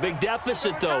 Pretty big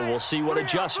deficit, though. We'll see what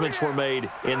adjustments were made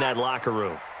in that locker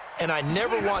room. And I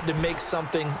never want to make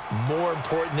something more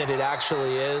important than it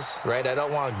actually is, right? I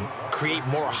don't want to create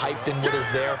more hype than what is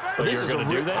there. But this is I'm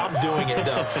doing it,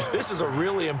 though. This is a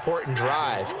really important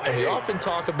drive. And we often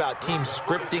talk about teams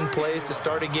scripting plays to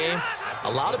start a game.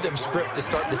 A lot of them script to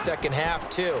start the second half,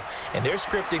 too. And they're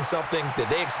scripting something that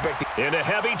they expect. Into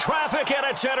heavy traffic, and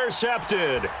it's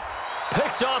intercepted.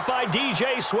 Picked off by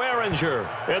DJ Swearinger.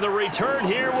 And the return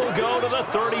here will go to the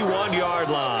 31-yard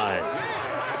line.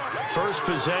 First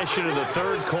possession of the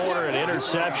third quarter, an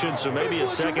interception, so maybe a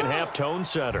second-half tone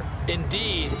setter.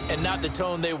 Indeed, and not the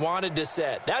tone they wanted to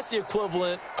set. That's the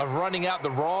equivalent of running out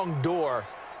the wrong door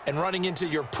and running into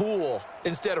your pool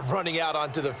instead of running out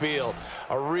onto the field.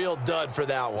 A real dud for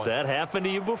that one. Has that happened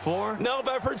to you before? No,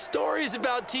 but I've heard stories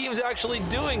about teams actually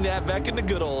doing that back in the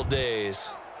good old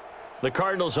days. The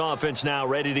Cardinals offense now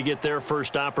ready to get their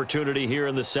first opportunity here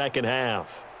in the second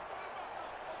half.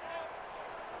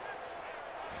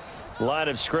 Line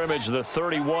of scrimmage, the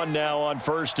 31 now on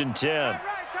 1st and 10. Hey,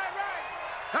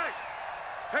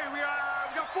 we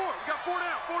got four. We got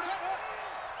four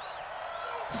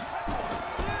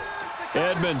down.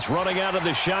 Edmonds running out of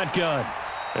the shotgun.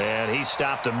 And he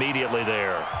stopped immediately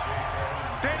there.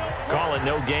 Call it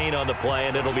no gain on the play,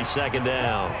 and it'll be second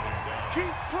down. Keep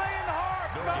playing hard,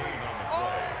 fellas.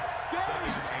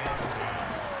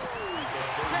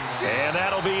 And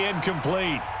that'll be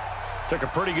incomplete. Took a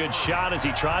pretty good shot as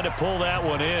he tried to pull that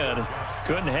one in.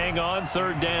 Couldn't hang on,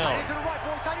 third down.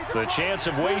 The chance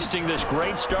of wasting this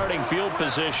great starting field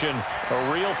position,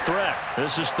 a real threat.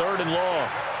 This is 3rd and long.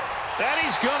 And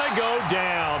he's going to go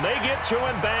down. They get to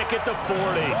him back at the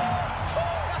 40.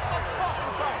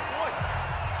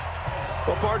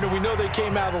 Well, partner, we know they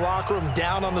came out of the locker room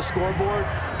down on the scoreboard,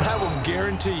 but I will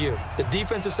guarantee you the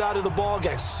defensive side of the ball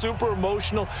got super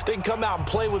emotional. They can come out and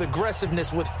play with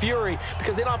aggressiveness, with fury,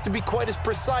 because they don't have to be quite as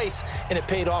precise, and it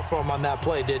paid off for them on that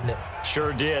play, didn't it?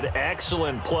 Sure did.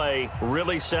 Excellent play,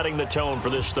 really setting the tone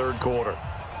for this third quarter.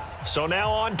 So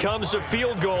now on comes the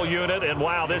field goal unit, and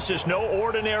wow, this is no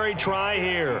ordinary try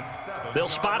here. They'll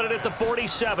spot it at the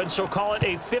 47, so call it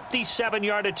a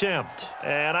 57-yard attempt.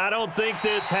 And I don't think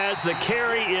this has the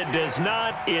carry. It does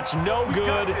not. It's no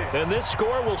good, and this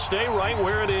score will stay right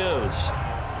where it is.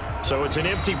 So it's an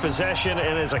empty possession,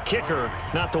 and as a kicker,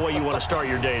 not the way you want to start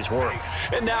your day's work.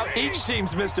 And now each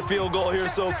team's missed a field goal here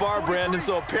so far, Brandon,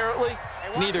 so apparently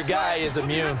neither guy is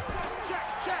immune.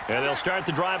 And they'll start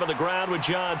the drive on the ground with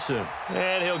Johnson.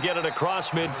 And he'll get it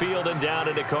across midfield and down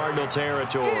into Cardinal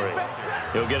territory.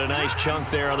 He'll get a nice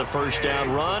chunk there on the first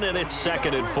down run, and it's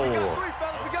 2nd and 4.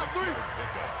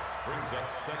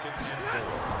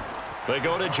 They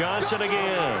go to Johnson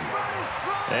again.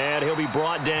 And he'll be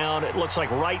brought down, it looks like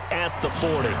right at the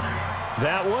 40.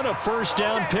 That one, a first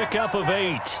down pickup of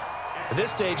 8. At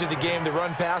this stage of the game, the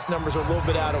run-pass numbers are a little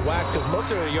bit out of whack because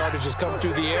most of their yardage has come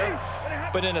through the air.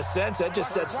 But in a sense, that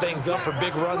just sets things up for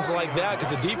big runs like that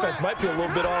because the defense might be a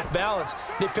little bit off balance.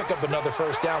 They pick up another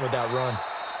first down with that run.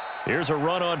 Here's a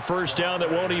run on first down that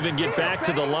won't even get back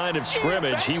to the line of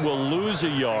scrimmage. He will lose a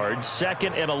yard,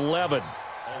 2nd and 11.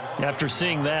 After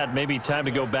seeing that, maybe time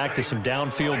to go back to some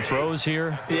downfield throws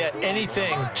here. Yeah,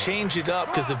 anything. Change it up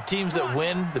because the teams that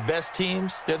win, the best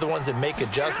teams, they're the ones that make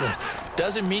adjustments.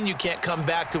 Doesn't mean you can't come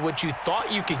back to what you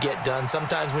thought you could get done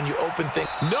sometimes when you open things.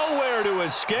 Nowhere to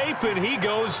escape, and he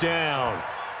goes down.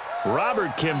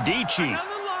 Robert Kimdichie,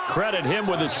 credit him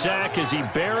with a sack as he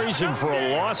buries him for a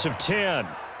loss of 10.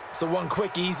 So one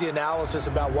quick, easy analysis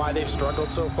about why they've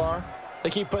struggled so far. They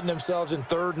keep putting themselves in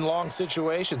 3rd and long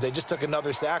situations. They just took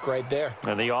another sack right there.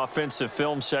 And the offensive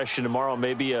film session tomorrow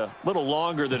may be a little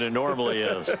longer than it normally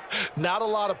is. Not a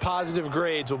lot of positive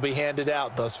grades will be handed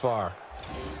out thus far.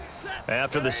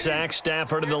 After the sack,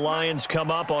 Stafford and the Lions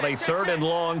come up on a 3rd and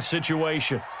long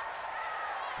situation.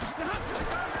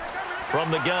 From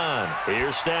the gun,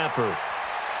 here's Stafford.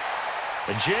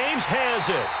 And James has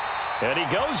it. And he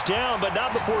goes down, but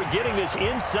not before getting this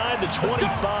inside the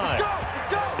 25.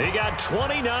 He got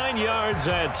 29 yards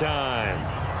that time.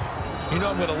 You know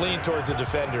I'm going to lean towards the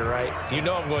defender, right? You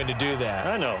know I'm going to do that.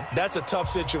 I know. That's a tough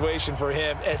situation for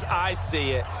him as I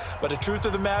see it. But the truth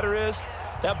of the matter is,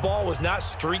 that ball was not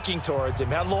streaking towards him.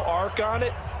 Had a little arc on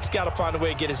it. He's got to find a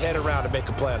way to get his head around and make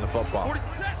a play on the football.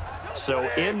 So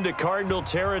into Cardinal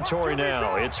territory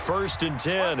now. It's 1st and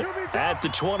 10 at the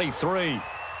 23.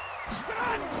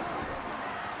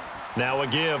 Now a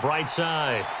give, right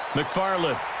side.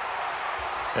 McFarland.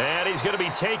 And he's going to be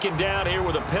taken down here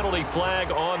with a penalty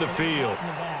flag on the field.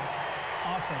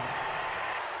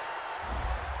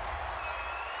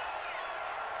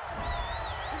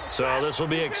 So this will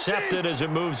be accepted as it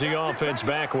moves the offense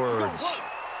backwards.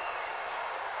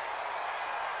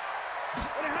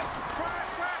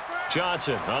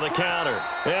 Johnson on the counter.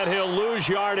 And he'll lose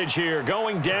yardage here,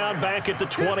 going down back at the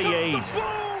 28.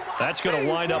 That's going to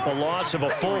wind up a loss of a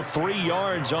full 3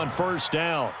 yards on first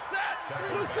down.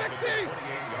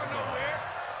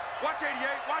 Watch 88,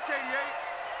 watch 88.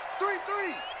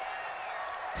 3-3.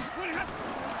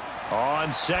 On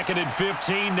 2nd and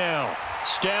 15 now.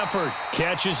 Stafford,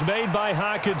 catch is made by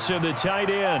Hockenson, the tight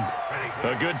end.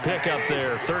 A good pickup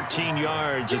there, 13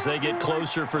 yards as they get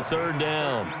closer for 3rd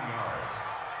down.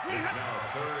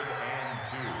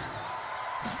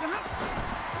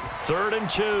 Third and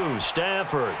 2,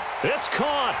 Stafford. It's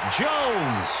caught,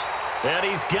 Jones. And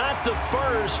he's got the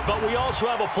first, but we also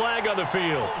have a flag on the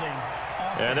field.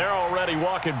 And they're already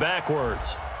walking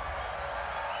backwards.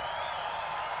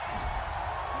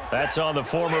 That's on the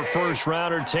former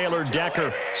first-rounder Taylor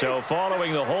Decker. So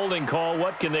following the holding call,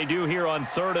 what can they do here on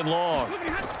 3rd and long?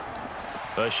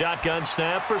 A shotgun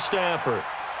snap for Stafford.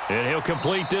 And he'll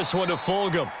complete this one to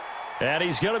Fulgham. And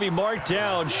he's going to be marked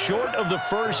down short of the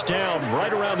first down,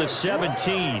 right around the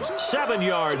 17. 7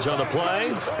 yards on the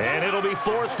play, and it'll be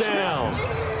 4th down.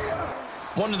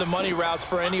 One of the money routes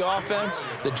for any offense,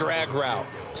 the drag route.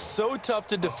 So tough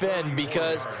to defend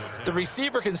because the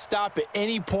receiver can stop at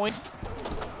any point.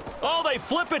 Oh, they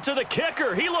flip it to the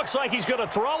kicker. He looks like he's going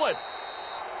to throw it.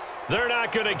 They're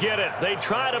not going to get it. They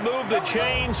try to move the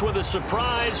chains with a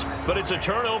surprise, but it's a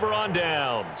turnover on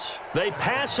downs. They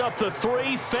pass up the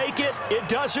 3, fake it. It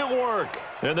doesn't work.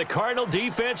 And the Cardinal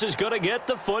defense is going to get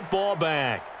the football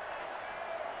back.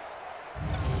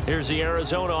 Here's the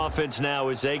Arizona offense now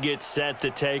as they get set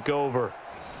to take over.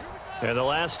 And the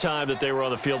last time that they were on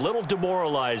the field, a little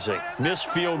demoralizing. Missed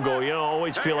field goal. You know,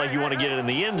 always feel like you want to get it in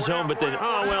the end zone, but then,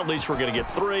 oh, well, at least we're going to get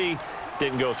 3.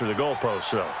 Didn't go through the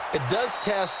goalpost, though. It does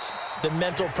test the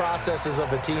mental processes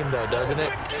of a team, though, doesn't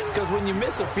it? Because when you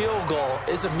miss a field goal,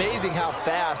 it's amazing how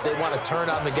fast they want to turn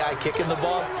on the guy kicking the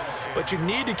ball. But you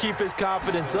need to keep his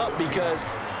confidence up because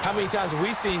how many times have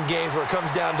we seen games where it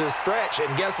comes down to the stretch,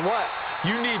 and guess what?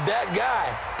 You need that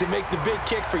guy to make the big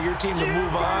kick for your team to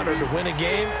move on or to win a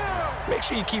game. Make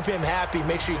sure you keep him happy.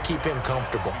 Make sure you keep him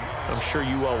comfortable. I'm sure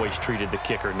you always treated the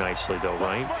kicker nicely, though,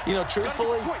 right? You know,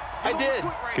 truthfully, I did.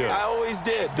 Good. I always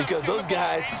did because those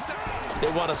guys, they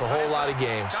won us a whole lot of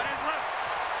games.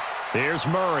 Here's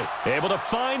Murray, able to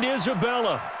find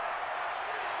Isabella.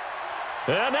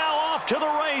 And now off to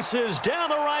the races, down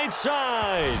the right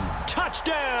side.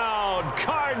 Touchdown,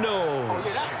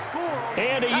 Cardinals.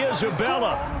 Andy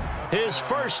Isabella, his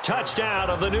first touchdown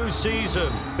of the new season.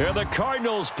 And the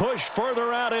Cardinals push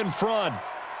further out in front.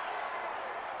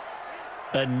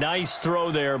 A nice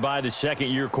throw there by the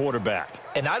second-year quarterback.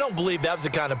 And I don't believe that was the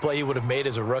kind of play he would have made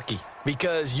as a rookie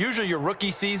because usually your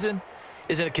rookie season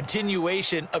is in a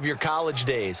continuation of your college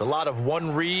days. A lot of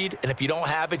one read, and if you don't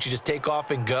have it, you just take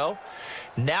off and go.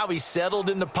 Now he's settled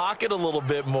in the pocket a little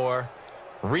bit more,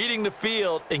 reading the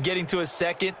field and getting to his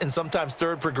second and sometimes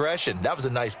third progression. That was a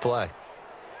nice play.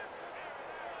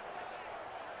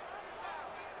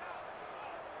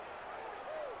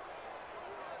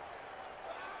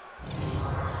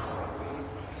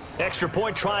 Extra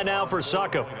point try now for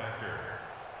Succop.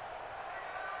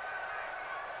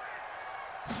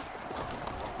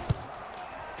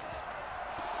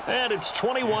 And it's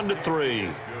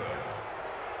 21-3.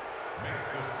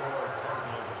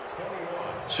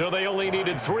 So they only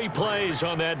needed 3 plays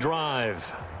on that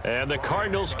drive. And the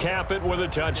Cardinals cap it with a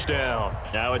touchdown.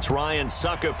 Now it's Ryan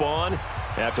Succop on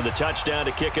after the touchdown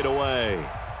to kick it away.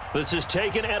 This is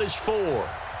taken at his 4.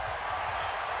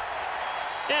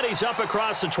 And he's up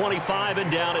across the 25 and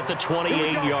down at the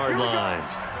 28-yard line.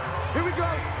 Here we go.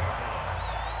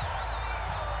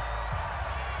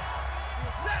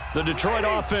 The Detroit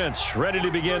offense ready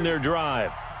to begin their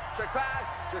drive. Check pass.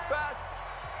 Check pass.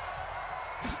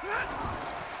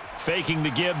 Faking the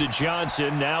give to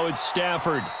Johnson. Now it's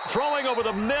Stafford. Throwing over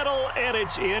the middle, and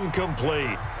it's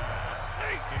incomplete.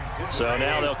 So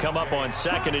now they'll come up on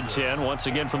 2nd and 10, once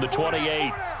again from the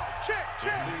 28.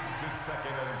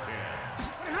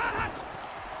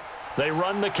 They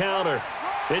run the counter.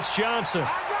 It's Johnson.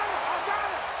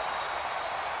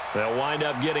 They'll wind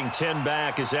up getting 10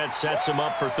 back as that sets them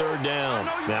up for 3rd down.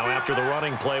 Now after the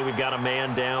running play, we've got a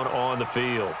man down on the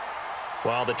field.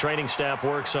 While the training staff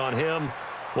works on him,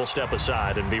 we'll step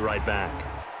aside and be right back.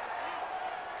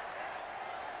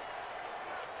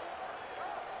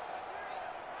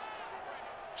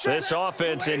 This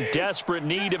offense in desperate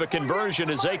need of a conversion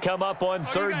as they come up on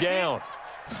 3rd down.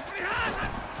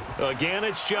 Again,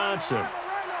 it's Johnson.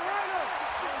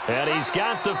 And he's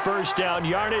got the first down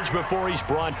yardage before he's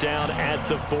brought down at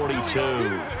the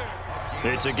 42.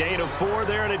 It's a gain of 4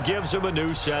 there, and it gives him a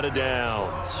new set of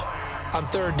downs. On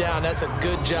third down, that's a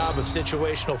good job of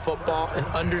situational football and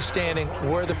understanding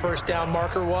where the first down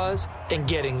marker was and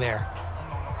getting there.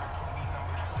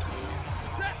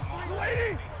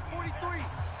 43.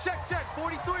 Check,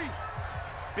 43.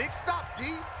 Big stop,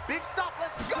 D. Big stop.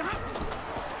 Let's go.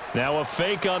 Now a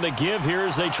fake on the give here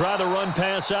as they try the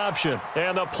run-pass option.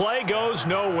 And the play goes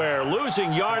nowhere,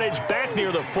 losing yardage back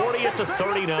near the 40 at the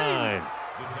 39.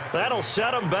 That'll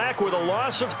set them back with a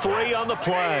loss of 3 on the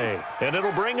play. And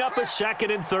it'll bring up a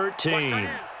 2nd and 13.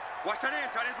 Watch tight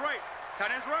end. Tight end's right.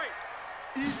 Tight end's right.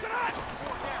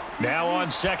 Now on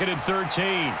 2nd and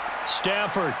 13.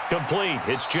 Stafford complete.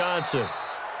 It's Johnson.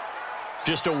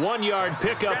 Just a 1-yard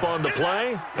pickup on the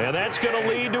play, and that's going to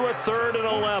lead to a 3rd and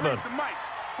 11.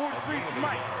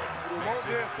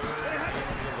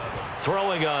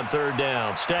 Throwing on third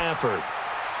down, Stafford.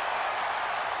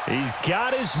 He's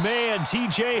got his man,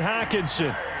 T.J.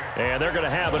 Hockenson. And they're going to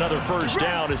have another first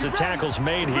down as the tackle's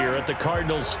made here at the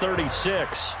Cardinals'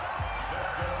 36.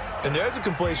 And there's a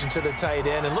completion to the tight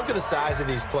end. And look at the size of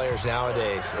these players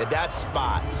nowadays. At that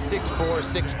spot, 6'4",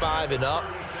 6'5", and up.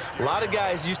 A lot of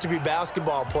guys used to be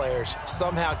basketball players,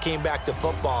 somehow came back to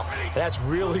football. And that's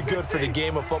really good for the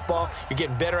game of football. You're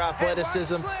getting better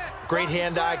athleticism, great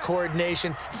hand-eye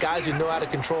coordination, guys who know how to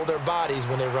control their bodies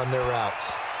when they run their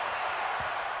routes.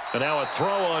 And now a throw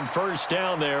on first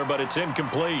down there, but it's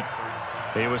incomplete.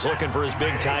 He was looking for his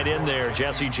big tight end there,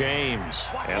 Jesse James.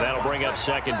 And that'll bring up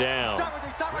 2nd down.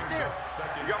 Stop right there.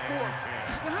 You got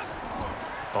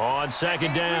 4. On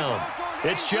 2nd down,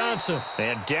 it's Johnson.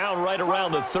 And down right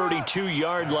around the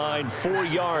 32-yard line, 4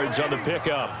 yards on the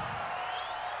pickup.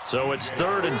 So it's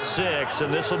 3rd and 6,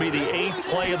 and this will be the 8th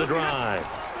play of the drive.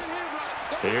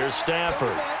 Here's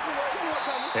Stafford.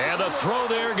 And the throw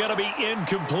there going to be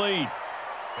incomplete.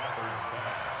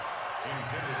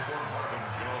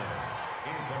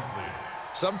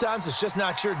 Sometimes it's just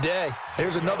not your day.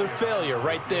 Here's another failure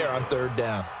right there on third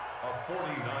down.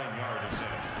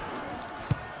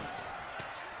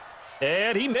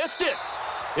 And he missed it.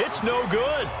 It's no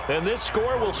good. And this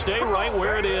score will stay right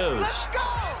where it is. Let's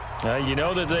go. You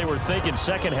know that they were thinking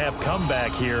second-half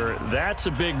comeback here. That's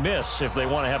a big miss if they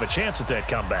want to have a chance at that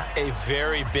comeback. A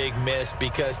very big miss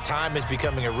because time is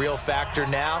becoming a real factor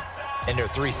now, and they're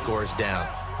 3 scores down.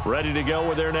 Ready to go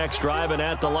with their next drive, and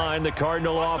at the line, the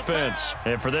Cardinal offense.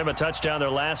 And for them, a touchdown their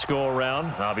last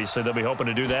go-around. Obviously, they'll be hoping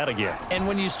to do that again. And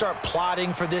when you start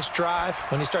plotting for this drive,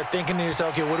 when you start thinking to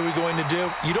yourself, okay, what are we going to do?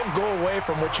 You don't go away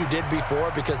from what you did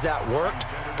before because that worked,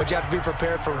 but you have to be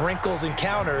prepared for wrinkles and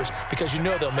counters because you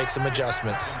know they'll make some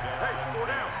adjustments. Hey, 4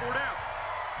 down.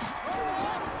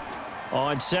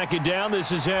 On 2nd down,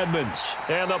 this is Edmonds.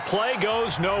 And the play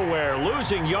goes nowhere,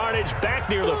 losing yardage back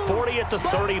near the 40 at the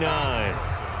 39.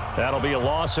 That'll be a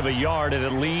loss of a yard, and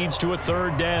it leads to a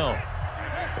 3rd down.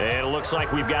 And it looks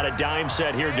like we've got a dime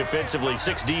set here defensively.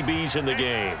 6 DBs in the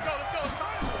game.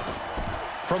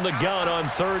 From the gun on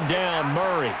 3rd down,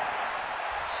 Murray.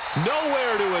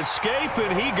 Nowhere to escape,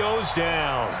 and he goes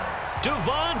down.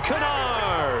 Devon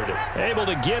Kennard able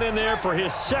to get in there for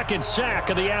his 2nd sack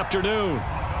of the afternoon.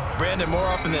 Brandon, more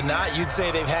often than not, you'd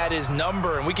say they've had his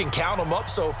number, and we can count them up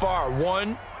so far.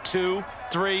 1, 2,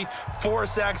 3, 4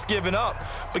 sacks given up.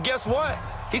 But guess what?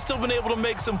 He's still been able to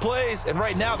make some plays, and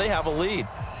right now they have a lead.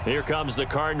 Here comes the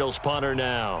Cardinals punter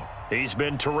now. He's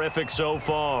been terrific so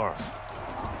far.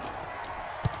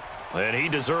 And he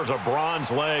deserves a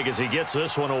bronze leg as he gets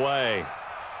this one away.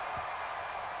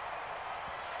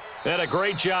 And a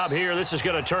great job here. This is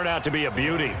going to turn out to be a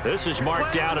beauty. This is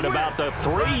marked down at about the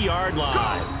 3-yard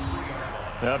line.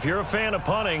 Now, if you're a fan of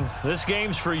punting, this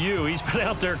game's for you. He's been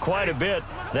out there quite a bit.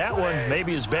 That one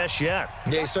maybe his best yet.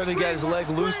 Yeah, he certainly got his leg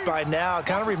loose by now. It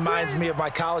kind of reminds me of my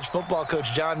college football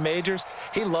coach, John Majors.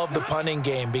 He loved the punting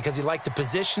game because he liked the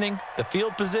positioning, the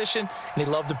field position, and he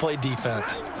loved to play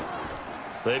defense.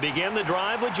 They begin the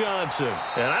drive with Johnson.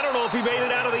 And I don't know if he made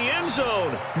it out of the end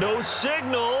zone. No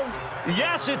signal.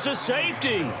 Yes, it's a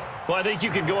safety. Well, I think you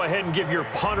can go ahead and give your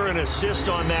punter an assist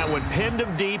on that one. Pinned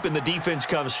him deep, and the defense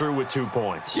comes through with 2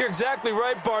 points. You're exactly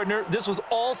right, partner. This was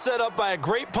all set up by a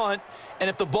great punt, and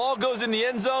if the ball goes in the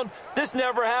end zone, this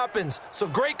never happens. So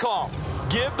great call.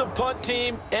 Give the punt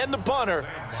team and the punter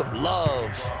some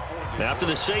love. After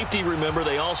the safety, remember,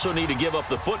 they also need to give up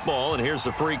the football, and here's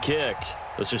the free kick.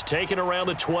 This is taken around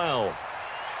the 12.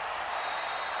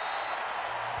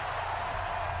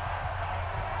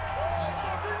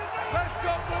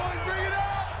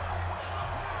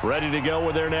 Ready to go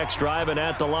with their next drive, and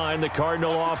at the line, the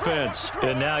Cardinal offense.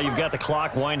 And now you've got the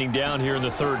clock winding down here in the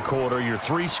 3rd quarter. You're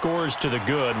 3 scores to the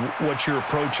good. What's your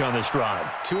approach on this drive?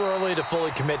 Too early to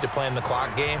fully commit to playing the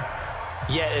clock game.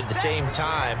 Yet at the same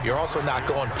time, you're also not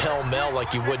going pell-mell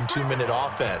like you would in 2-minute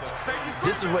offense.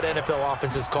 This is what NFL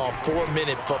offenses call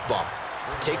 4-minute football.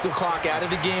 Take the clock out of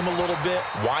the game a little bit,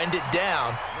 wind it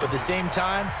down, but at the same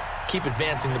time, keep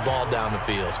advancing the ball down the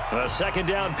field. A second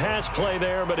down pass play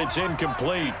there, but it's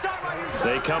incomplete.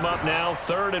 They come up now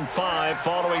 3rd and 5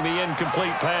 following the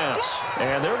incomplete pass.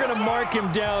 And they're going to mark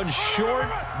him down short,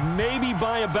 maybe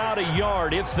by about a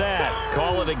yard, if that.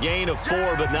 Call it a gain of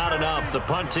 4, but not enough. The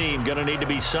punt team going to need to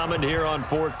be summoned here on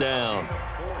 4th down.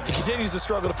 He continues to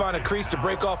struggle to find a crease to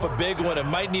break off a big one and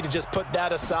might need to just put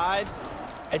that aside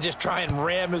and just try and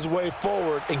ram his way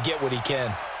forward and get what he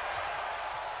can.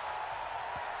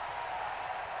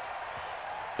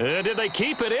 Did they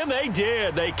keep it in? They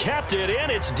did. They kept it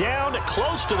in. It's down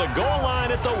close to the goal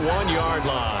line at the 1-yard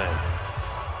line.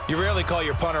 You rarely call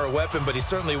your punter a weapon, but he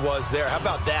certainly was there. How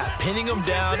about that? Pinning him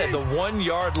down at the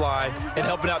 1-yard line and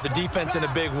helping out the defense in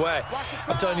a big way.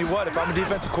 I'm telling you what, if I'm a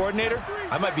defensive coordinator,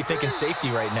 I might be thinking safety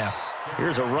right now.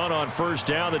 Here's a run on 1st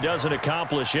down that doesn't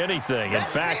accomplish anything. In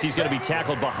fact, he's going to be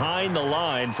tackled behind the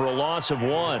line for a loss of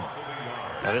 1.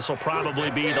 Now, this will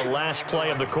probably be the last play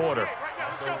of the quarter.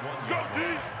 Let's go, D.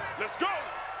 Let's go.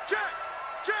 Check,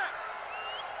 check,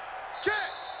 check.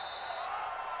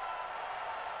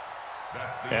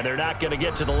 And they're not going to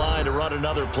get to the line to run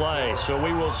another play. So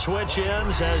we will switch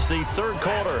ends as the 3rd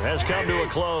quarter has come to a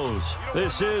close.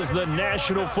 This is the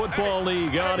National Football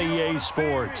League on EA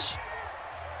Sports.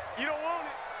 You don't want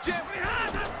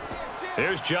it.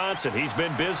 Here's Johnson. He's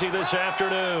been busy this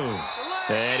afternoon.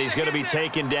 And he's going to be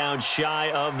taken down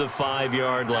shy of the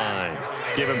 5-yard line.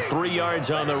 Give him 3 yards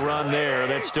on the run there.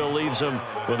 That still leaves him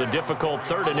with a difficult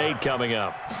 3rd and 8 coming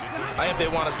up. I think if they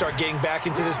want to start getting back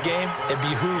into this game, it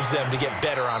behooves them to get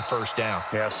better on 1st down.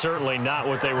 Yeah, certainly not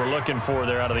what they were looking for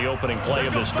there out of the opening play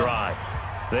of this drive.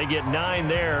 They get 9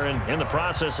 there, and in the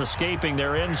process escaping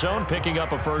their end zone, picking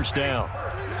up a 1st down.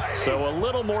 So a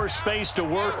little more space to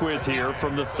work with here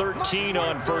from the 13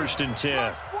 on 1st and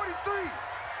 10.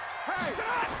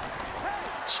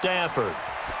 Stafford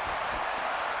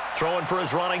throwing for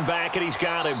his running back, and he's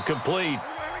got him complete.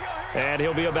 And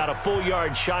he'll be about a full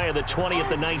yard shy of the 20 at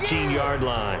the 19-yard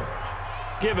line.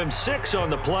 Give him 6 on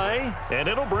the play, and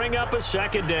it'll bring up a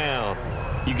 2nd down.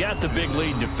 You got the big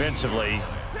lead defensively.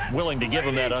 Willing to give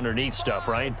him that underneath stuff,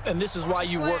 right? And this is why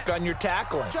you work on your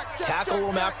tackling. Tackle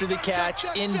them after the catch,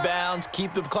 inbounds,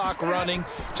 keep the clock running.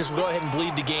 Just go ahead and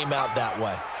bleed the game out that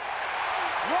way.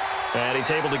 And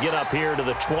he's able to get up here to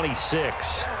the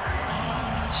 26.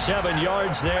 7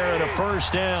 yards there and a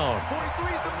 1st down.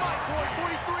 43 is the mic, boy.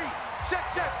 43.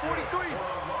 Check, 43.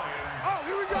 Oh,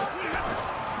 here we go.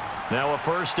 Now a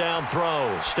 1st down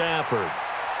throw. Stafford.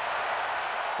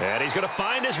 And he's going to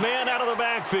find his man out of the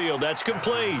backfield. That's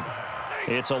complete.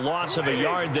 It's a loss of a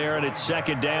yard there, and it's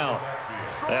 2nd down.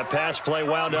 That pass play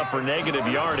wound up for negative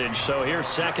yardage, so here's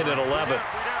 2nd and 11.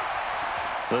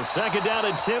 The 2nd down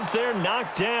attempt there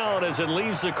knocked down as it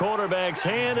leaves the quarterback's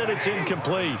hand, and it's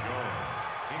incomplete.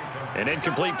 An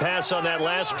incomplete pass on that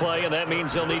last play, and that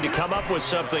means they'll need to come up with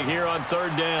something here on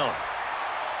 3rd down.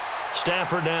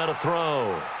 Stafford now to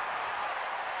throw.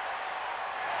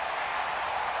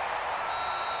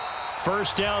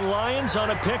 1st down Lions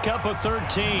on a pickup of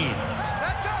 13.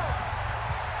 Let's go.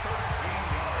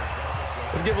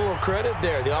 Let's give a little credit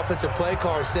there. The offensive play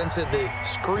caller sensed that the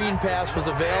screen pass was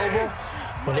available.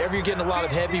 Whenever you're getting a lot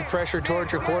of heavy pressure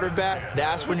towards your quarterback,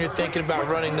 that's when you're thinking about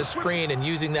running the screen and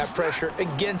using that pressure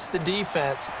against the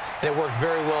defense. And it worked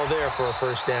very well there for a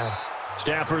 1st down.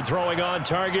 Stafford throwing on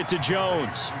target to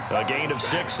Jones. A gain of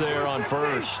 6 there on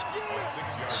 1st.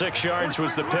 6 yards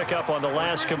was the pickup on the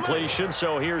last completion,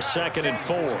 so here's 2nd and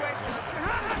 4.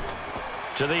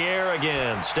 To the air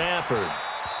again, Stafford.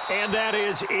 And that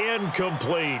is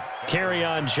incomplete.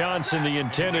 Kerryon Johnson, the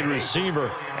intended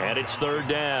receiver, and it's 3rd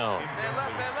down.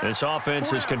 This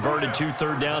offense has converted 2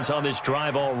 3rd downs on this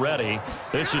drive already.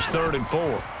 This is 3rd and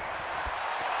 4.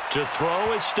 To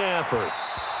throw is Stafford.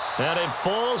 And it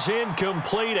falls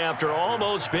incomplete after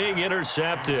almost being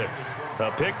intercepted.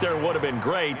 A pick there would have been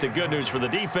great. The good news for the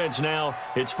defense now,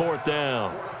 it's 4th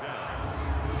down.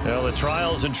 Well, the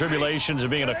trials and tribulations of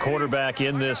being a quarterback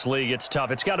in this league, it's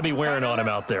tough. It's got to be wearing on him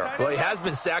out there. Well, he has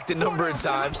been sacked a number of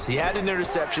times. He had an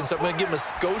interception, so I'm going to give him a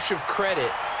skosh of credit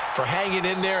for hanging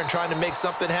in there and trying to make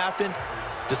something happen,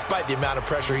 despite the amount of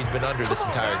pressure he's been under this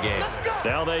entire game.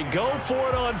 Now they go for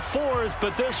it on 4th,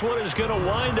 but this one is going to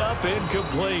wind up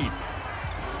incomplete.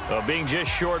 Being just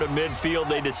short of midfield,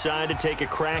 they decide to take a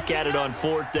crack at it on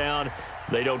 4th down.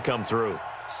 They don't come through.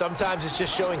 Sometimes it's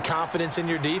just showing confidence in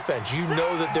your defense. You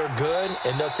know that they're good,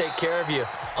 and they'll take care of you.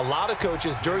 A lot of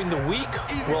coaches during the week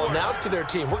will announce to their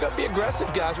team, we're going to be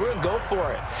aggressive, guys. We're going to go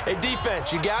for it. Hey,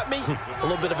 defense, you got me? A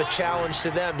little bit of a challenge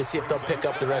to them to see if they'll pick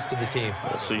up the rest of the team.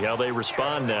 We'll see how they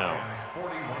respond now.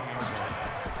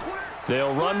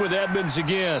 They'll run with Edmonds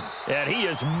again, and he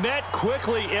is met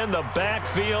quickly in the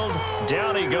backfield.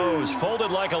 Down he goes,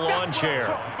 folded like a lawn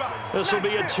chair. This will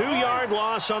be a 2-yard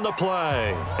loss on the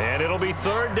play, and it'll be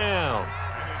 3rd down.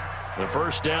 The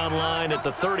first down line at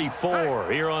the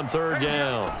 34 here on 3rd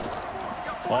down.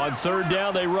 On 3rd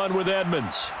down, they run with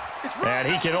Edmonds, and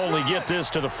he can only get this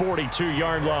to the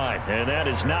 42-yard line, and that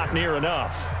is not near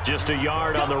enough. Just a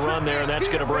yard on the run there, and that's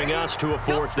going to bring us to a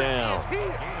 4th down.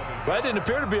 Well, that didn't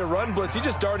appear to be a run blitz. He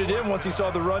just darted in once he saw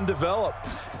the run develop.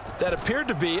 That appeared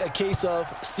to be a case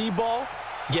of see ball,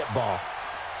 get ball.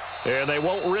 And they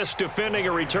won't risk defending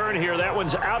a return here. That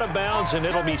one's out of bounds, and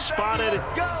it'll be spotted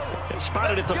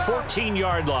at the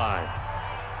 14-yard line.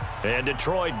 And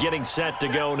Detroit getting set to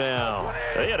go now.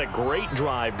 They had a great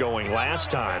drive going last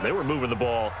time. They were moving the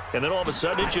ball, and then all of a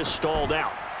sudden it just stalled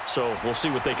out. So we'll see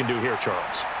what they can do here,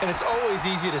 Charles. And it's always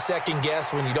easy to second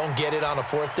guess when you don't get it on a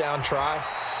 4th down try.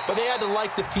 But they had to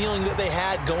like the feeling that they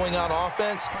had going on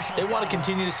offense. They want to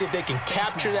continue to see if they can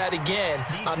capture that again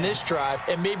on this drive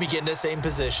and maybe get in the same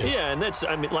position. Yeah, and that's,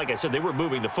 I mean, like I said, they were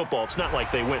moving the football. It's not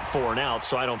like they went 4 and out,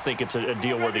 so I don't think it's a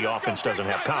deal where the offense doesn't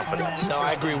have confidence. No,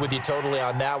 I agree with you totally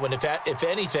on that one. If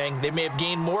anything, they may have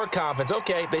gained more confidence.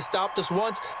 Okay, they stopped us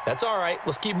once. That's all right.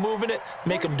 Let's keep moving it.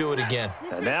 Make them do it again.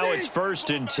 And now it's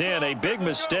 1st and 10. A big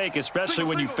mistake, especially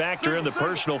when you factor in the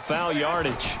personal foul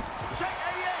yardage.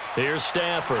 Here's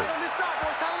Stafford.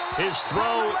 His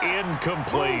throw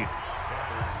incomplete.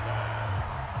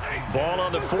 Ball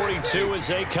on the 42 as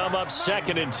they come up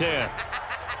 2nd and 10.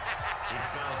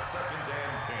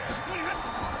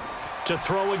 To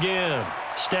throw again.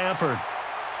 Stafford.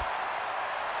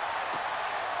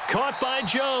 Caught by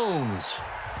Jones.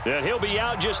 And he'll be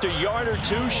out just a yard or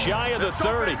 2 shy of the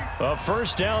 30. A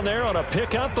 1st down there on a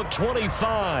pickup of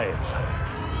 25.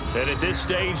 And at this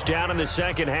stage, down in the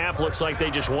 2nd half, looks like they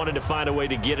just wanted to find a way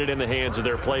to get it in the hands of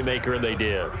their playmaker, and they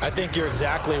did. I think you're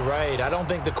exactly right. I don't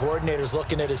think the coordinator's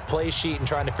looking at his play sheet and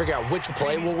trying to figure out which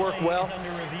play will work well.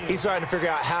 He's trying to figure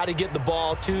out how to get the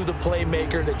ball to the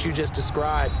playmaker that you just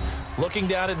described. Looking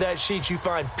down at that sheet, you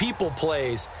find people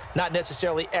plays, not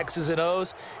necessarily X's and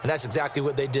O's, and that's exactly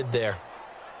what they did there.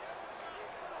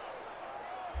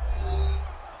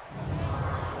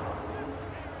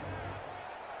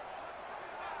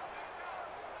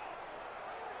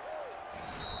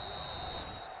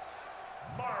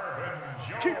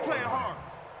 Keep playing hard.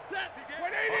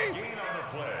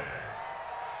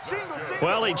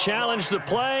 Well, he challenged the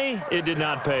play. It did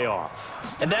not pay off.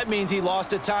 And that means he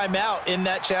lost a timeout in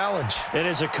that challenge. And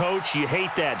as a coach, you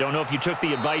hate that. Don't know if you took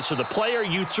the advice of the player,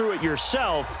 you threw it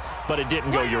yourself, but it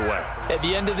didn't go your way. At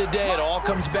the end of the day, it all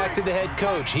comes back to the head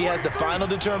coach. He has the final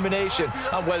determination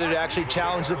on whether to actually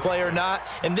challenge the play or not.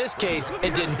 In this case,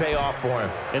 it didn't pay off for him.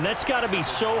 And that's got to be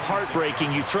so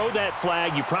heartbreaking. You throw that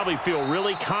flag, you probably feel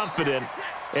really confident,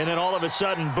 and then all of a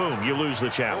sudden, boom, you lose the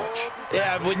challenge.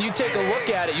 Yeah, when you take a look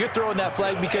at it, you're throwing that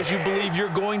flag because you believe you're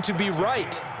going to be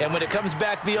right. And when it comes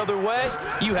back the other way,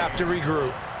 you have to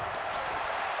regroup.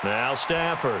 Now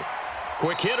Stafford.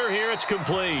 Quick hitter here, it's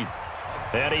complete.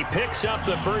 And he picks up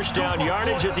the 1st down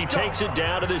yardage as he takes it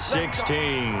down to the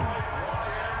 16.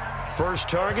 First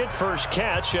target, 1st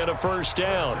catch, and a 1st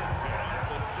down.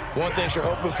 One thing you're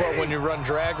hoping for when you run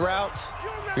drag routes,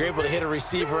 you're able to hit a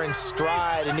receiver in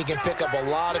stride, and he can pick up a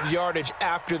lot of yardage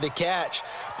after the catch.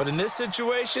 But in this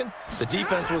situation, the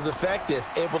defense was effective,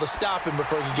 able to stop him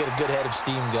before he could get a good head of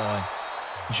steam going.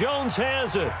 Jones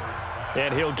has it,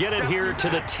 and he'll get it here to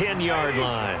the 10-yard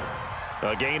line.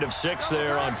 A gain of 6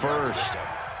 there on 1st.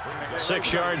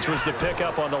 6 yards was the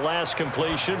pickup on the last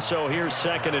completion, so here's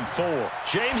 2nd and 4.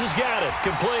 James has got it,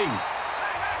 complete.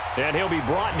 And he'll be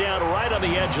brought down right on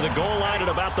the edge of the goal line at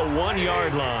about the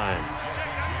 1-yard line.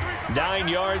 9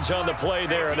 yards on the play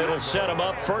there, and it'll set him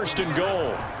up 1st and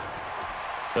goal.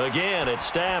 Again, it's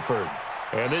Stafford.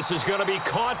 And this is going to be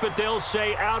caught, but they'll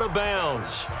say out of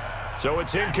bounds. So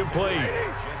it's incomplete.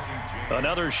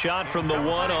 Another shot from the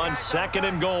 1 on 2nd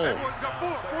and goal. 43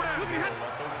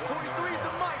 is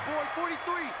the mic, boy.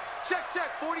 43. Check,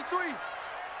 43.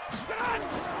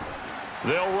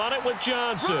 They'll run it with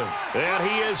Johnson. And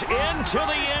he is into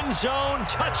the end zone.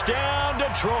 Touchdown,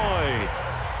 Detroit.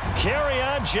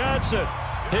 Kerryon Johnson,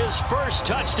 his 1st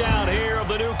touchdown here of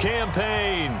the new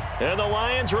campaign. And the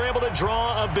Lions are able to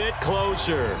draw a bit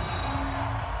closer.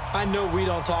 I know we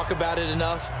don't talk about it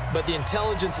enough, but the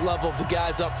intelligence level of the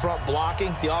guys up front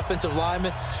blocking, the offensive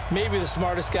linemen, maybe the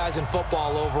smartest guys in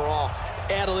football overall.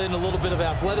 Add in a little bit of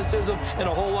athleticism and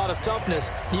a whole lot of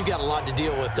toughness, you've got a lot to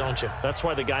deal with, don't you? That's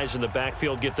why the guys in the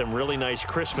backfield get them really nice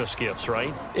Christmas gifts,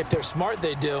 right? If they're smart,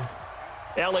 they do.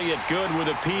 Elliott good with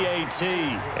a PAT,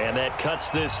 and that cuts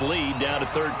this lead down to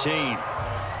 13.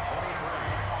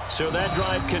 So that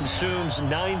drive consumes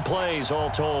 9 plays all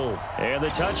told. And the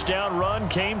touchdown run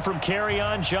came from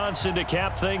Kerryon Johnson to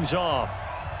cap things off.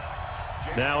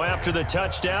 Now after the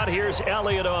touchdown, here's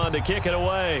Elliott on to kick it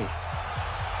away.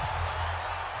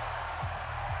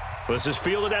 This is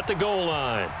fielded at the goal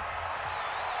line.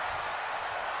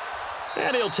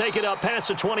 And he'll take it up past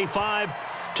the 25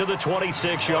 to the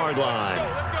 26-yard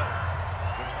line.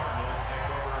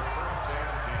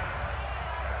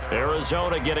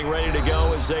 Arizona getting ready to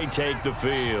go as they take the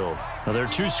field. Now, there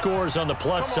are 2 scores on the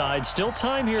plus side. Still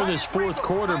time here in this fourth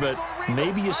quarter, but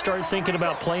maybe you start thinking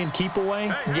about playing keep away?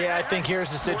 Yeah, I think here's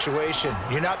the situation.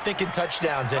 You're not thinking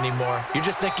touchdowns anymore. You're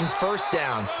just thinking first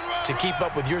downs. To keep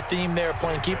up with your theme there,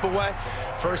 playing keep away,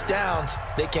 first downs,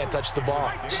 they can't touch the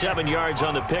ball. 7 yards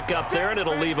on the pickup there, and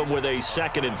it'll leave them with a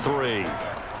 2nd and 3.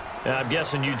 I'm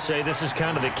guessing you'd say this is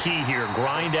kind of the key here.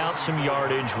 Grind out some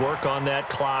yardage, work on that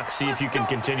clock, see if you can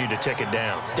continue to tick it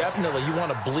down. Definitely. You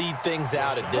want to bleed things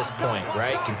out at this point,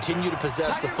 right? Continue to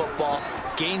possess the football,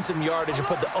 gain some yardage, and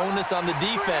put the onus on the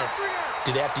defense.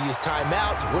 Do they have to use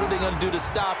timeouts? What are they going to do to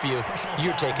stop you?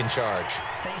 You're taking charge.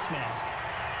 Face mask.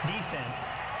 Defense.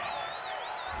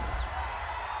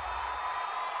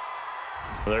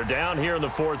 They're down here in the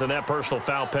 4th, and that personal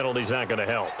foul penalty is not going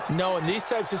to help. No, in these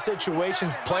types of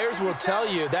situations, players will tell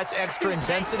you that's extra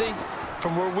intensity.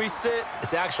 From where we sit,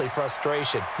 it's actually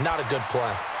frustration. Not a good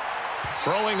play.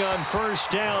 Throwing on first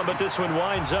down, but this one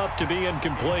winds up to be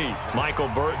incomplete. Michael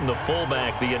Burton, the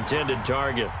fullback, the intended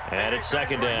target. And it's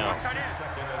 2nd down.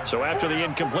 So after the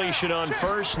incompletion on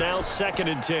first, now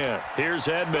 2nd and 10. Here's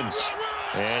Edmonds.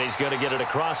 And he's going to get it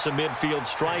across the midfield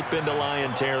stripe into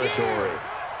Lion territory.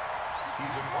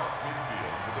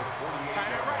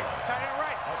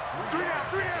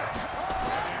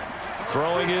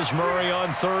 Throwing is Murray on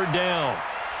 3rd down.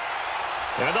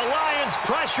 And the Lions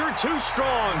pressure too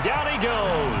strong. Down he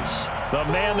goes. The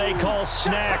man they call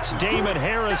Snacks, Damon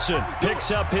Harrison, picks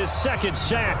up his 2nd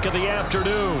sack of the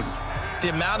afternoon. The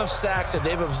amount of sacks that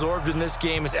they've absorbed in this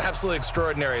game is absolutely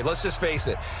extraordinary. Let's just face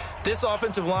it. This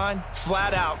offensive line,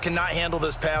 flat out, cannot handle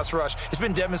this pass rush. It's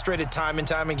been demonstrated time and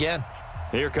time again.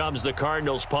 Here comes the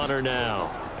Cardinals punter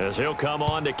now, as he'll come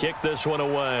on to kick this one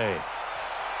away.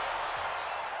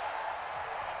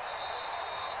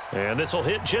 And this will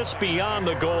hit just beyond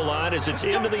the goal line as it's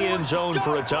into the end zone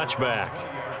for a touchback.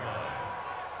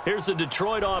 Here's the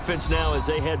Detroit offense now as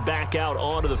they head back out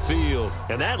onto the field.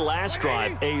 And that last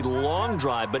drive, a long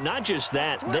drive, but not just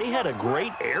that. They had a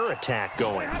great air attack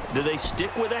going. Do they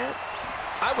stick with that?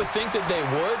 I would think that they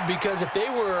would, because if they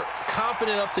were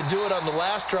confident enough to do it on the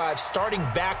last drive, starting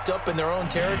backed up in their own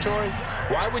territory,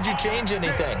 why would you change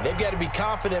anything? They've got to be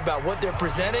confident about what they're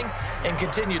presenting and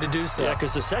continue to do so. Yeah,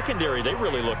 because the secondary, they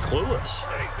really look clueless.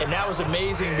 And that was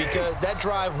amazing because that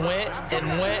drive went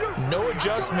and went, no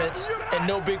adjustments, and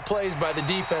no big plays by the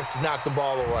defense to knock the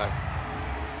ball away.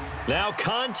 Now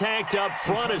contact up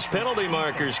front as penalty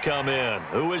markers come in.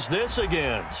 Who is this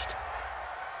against?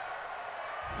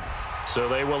 So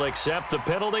they will accept the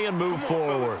penalty and move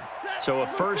forward. So a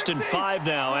 1st and 5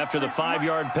 now after the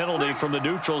 5-yard penalty from the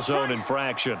neutral zone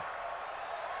infraction.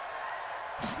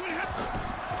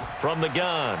 From the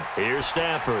gun, here's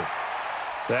Stafford.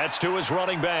 That's to his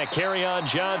running back, Kerryon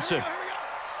Johnson.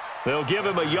 They'll give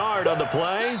him a yard on the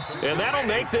play, and that'll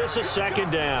make this a 2nd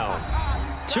down.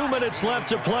 2 minutes left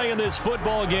to play in this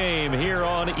football game here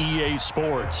on EA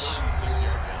Sports.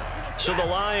 So the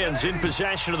Lions in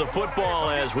possession of the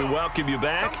football as we welcome you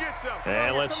back.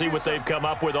 And let's see what they've come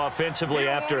up with offensively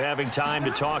after having time to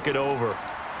talk it over.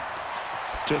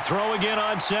 To throw again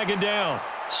on 2nd down.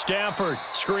 Stafford,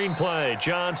 screen play,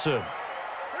 Johnson.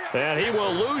 And he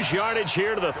will lose yardage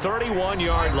here to the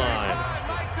 31-yard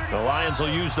line. The Lions will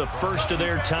use the first of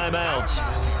their timeouts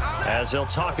as they'll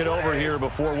talk it over here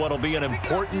before what will be an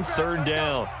important 3rd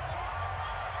down.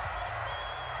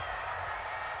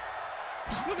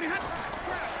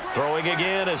 Throwing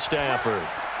again is Stafford.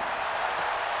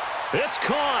 It's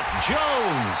caught.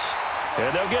 Jones.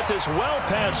 And they'll get this well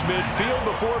past midfield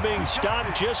before being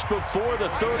stopped just before the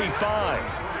 35.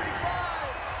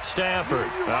 Stafford,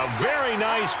 a very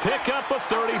nice pickup of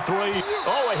 33.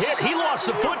 Oh, a hit. He lost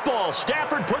the football.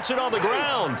 Stafford puts it on the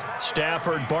ground.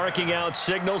 Stafford barking out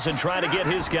signals and trying to get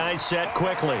his guys set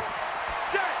quickly.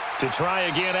 To try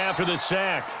again after the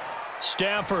sack.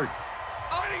 Stafford.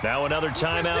 Now another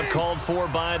timeout called for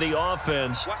by the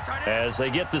offense as they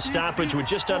get the stoppage with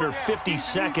just under 50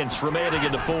 seconds remaining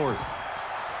in the fourth.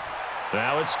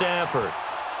 Now it's Stafford.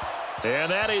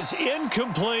 And that is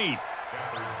incomplete.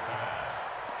 Stafford's pass,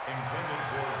 intended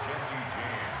for Jesse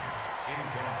James,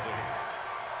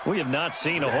 incomplete. We have not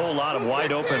seen a whole lot of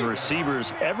wide-open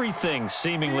receivers. Everything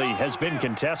seemingly has been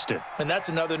contested. And that's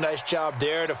another nice job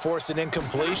there to force an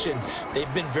incompletion.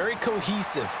 They've been very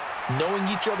cohesive, knowing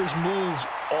each other's moves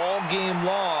all game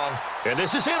long. And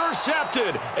this is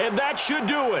intercepted, and that should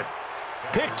do it.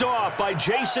 Picked off by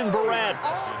Jason Verrett.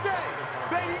 All day,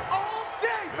 baby, all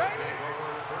day, baby.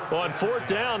 On fourth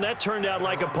down, that turned out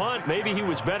like a punt. Maybe he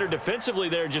was better defensively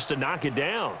there just to knock it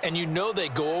down. And you know they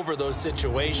go over those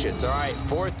situations. All right,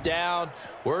 fourth down,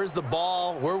 where's the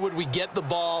ball? Where would we get the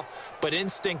ball? But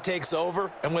instinct takes over,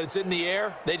 and when it's in the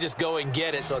air, they just go and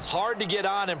get it. So it's hard to get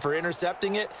on him for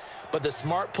intercepting it, but the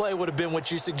smart play would have been what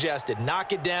you suggested.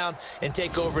 Knock it down and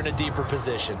take over in a deeper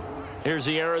position. Here's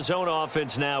the Arizona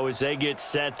offense now as they get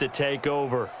set to take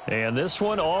over. And this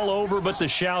one all over but the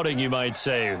shouting, you might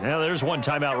say. Now, there's one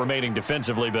timeout remaining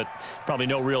defensively, but probably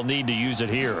no real need to use it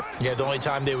here. Yeah, the only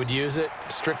time they would use it,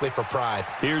 strictly for pride.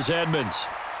 Here's Edmonds.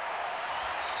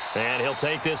 And he'll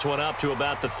take this one up to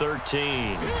about the 13.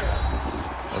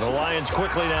 And the Lions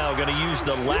quickly now going to use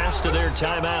the last of their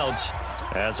timeouts,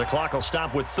 as the clock will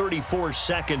stop with 34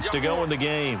 seconds to go in the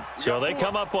game. So they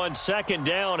come up on second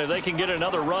down. If they can get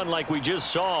another run like we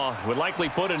just saw, would likely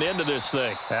put an end to this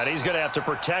thing. And he's going to have to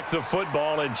protect the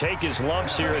football and take his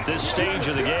lumps here at this stage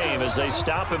of the game as they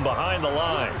stop him behind the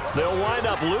line. They'll wind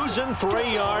up losing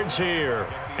 3 yards here.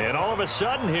 And all of a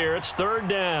sudden here, it's third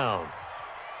down.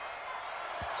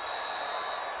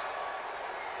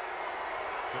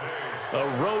 A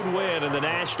road win in the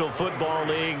National Football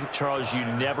League. Charles, you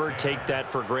never take that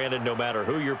for granted, no matter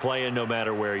who you're playing, no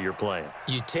matter where you're playing.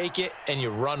 You take it and you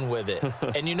run with it.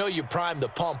 And you know you primed the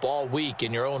pump all week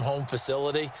in your own home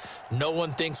facility. No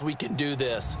one thinks we can do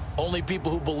this. Only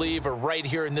people who believe are right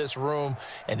here in this room.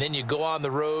 And then you go on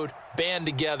the road, band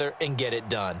together, and get it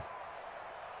done.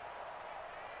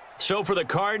 So for the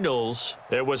Cardinals,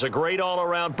 it was a great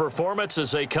all-around performance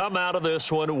as they come out of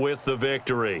this one with the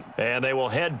victory. And they will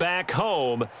head back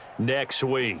home next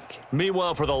week.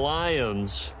 Meanwhile, for the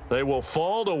Lions, they will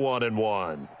fall to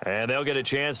 1-1. And they'll get a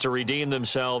chance to redeem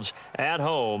themselves at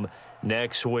home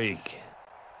next week.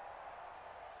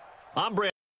 I'm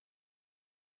Brandon.